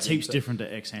Google to take It's you heaps different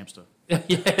to X-Hamster.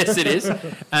 Yes, it is.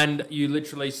 And you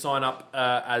literally sign up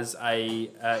as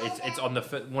a. It's on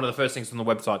one of the first things on the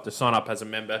website to sign up as a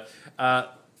member.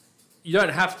 You don't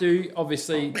have to,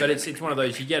 obviously, but it's one of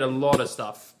those. You get a lot of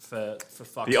stuff for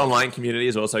fuck's The online community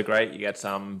is also great. You get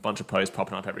a bunch of posts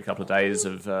popping up every couple of days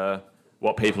of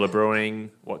what people are brewing,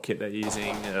 what kit they're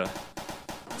using.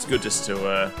 It's good just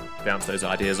to bounce those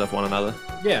ideas off one another.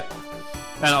 Yeah.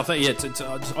 And I think it's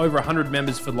just over 100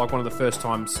 members for like one of the first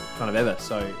times kind of ever.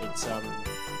 So it's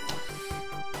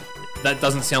that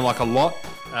doesn't sound like a lot,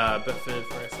 but for SA, I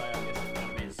guess it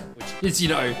kind of is, which is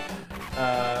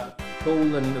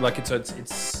cool and like it's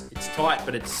tight,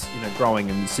 but it's growing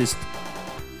and it's just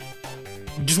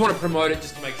you just want to promote it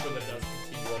just to make sure that it does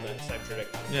continue on that same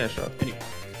trajectory. Yeah, sure. Anyway,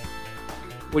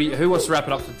 who wants to wrap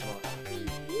it up for tonight?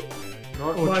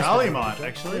 Or Charlie might,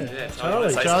 actually. Yeah,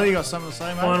 Charlie. Charlie, you got something to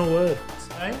say, mate? Final word.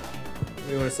 Hey? What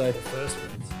do you want to say? The first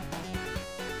words.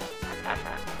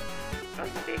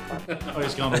 Oh,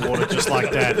 he's gone to water just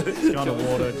like that. He's gone to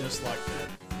water just like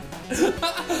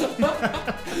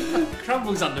that.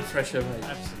 Crumbles under pressure, mate.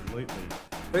 Absolutely.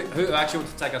 Who actually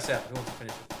wants to take us out? Who wants to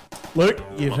finish it? Luke,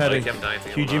 you've had Luke, a haven't done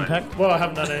anything huge all night. impact. Well, I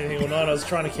haven't done anything all night. I was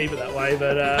trying to keep it that way,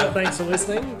 but thanks for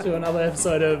listening to another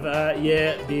episode of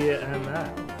Yeah, Beer and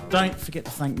That. Don't forget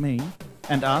to thank me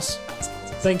and us.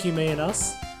 Thank you, me and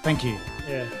us. Thank you.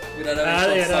 Yeah. We don't have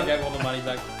any yeah, shots, so I no. gave all the money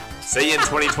back. See you in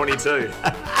 2022.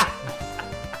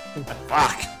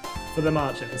 Fuck. For the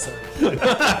March episode.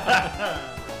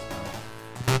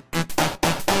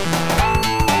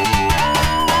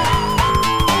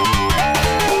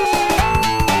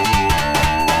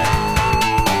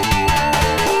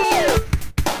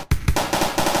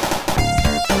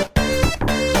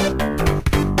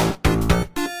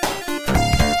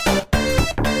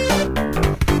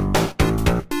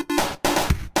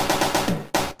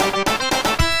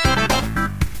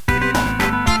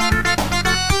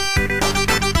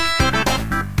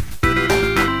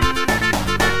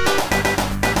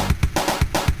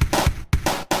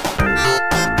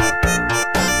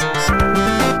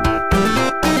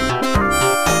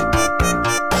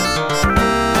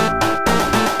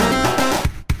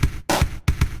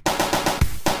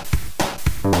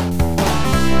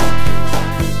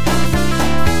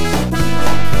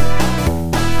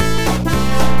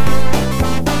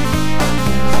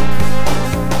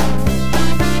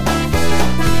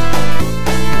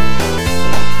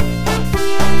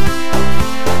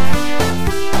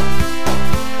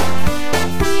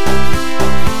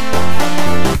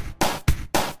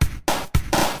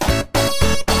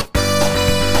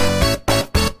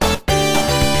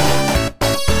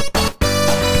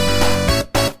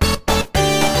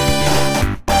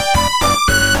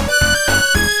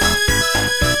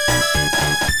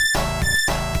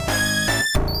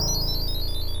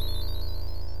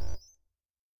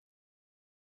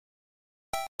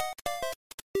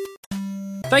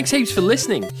 Thanks heaps for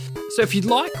listening. So if you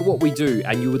like what we do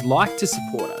and you would like to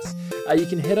support us, you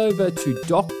can head over to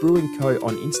Doc Brewing Co.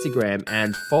 on Instagram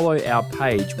and follow our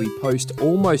page. We post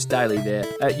almost daily there.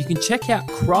 You can check out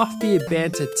Craft Beer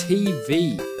Banter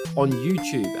TV on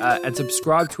YouTube and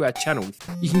subscribe to our channel.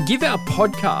 You can give our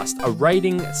podcast a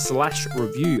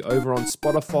rating/review over on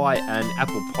Spotify and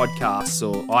Apple Podcasts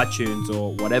or iTunes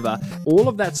or whatever. All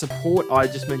of that support I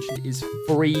just mentioned is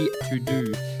free to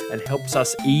do and helps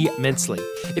us immensely.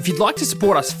 If you'd like to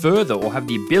support us further or have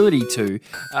the ability to,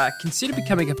 consider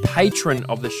becoming a patron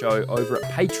of the show over at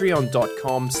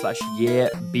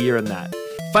patreon.com/yeahbeerandthat.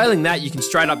 Failing that, you can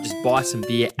straight up just buy some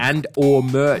beer and or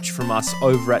merch from us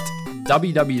over at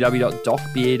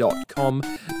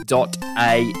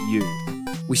www.docbeer.com.au.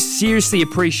 We seriously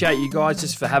appreciate you guys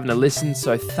just for having a listen.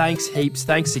 So thanks heaps.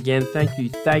 Thanks again. Thank you.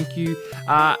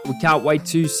 We can't wait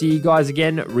to see you guys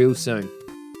again real soon.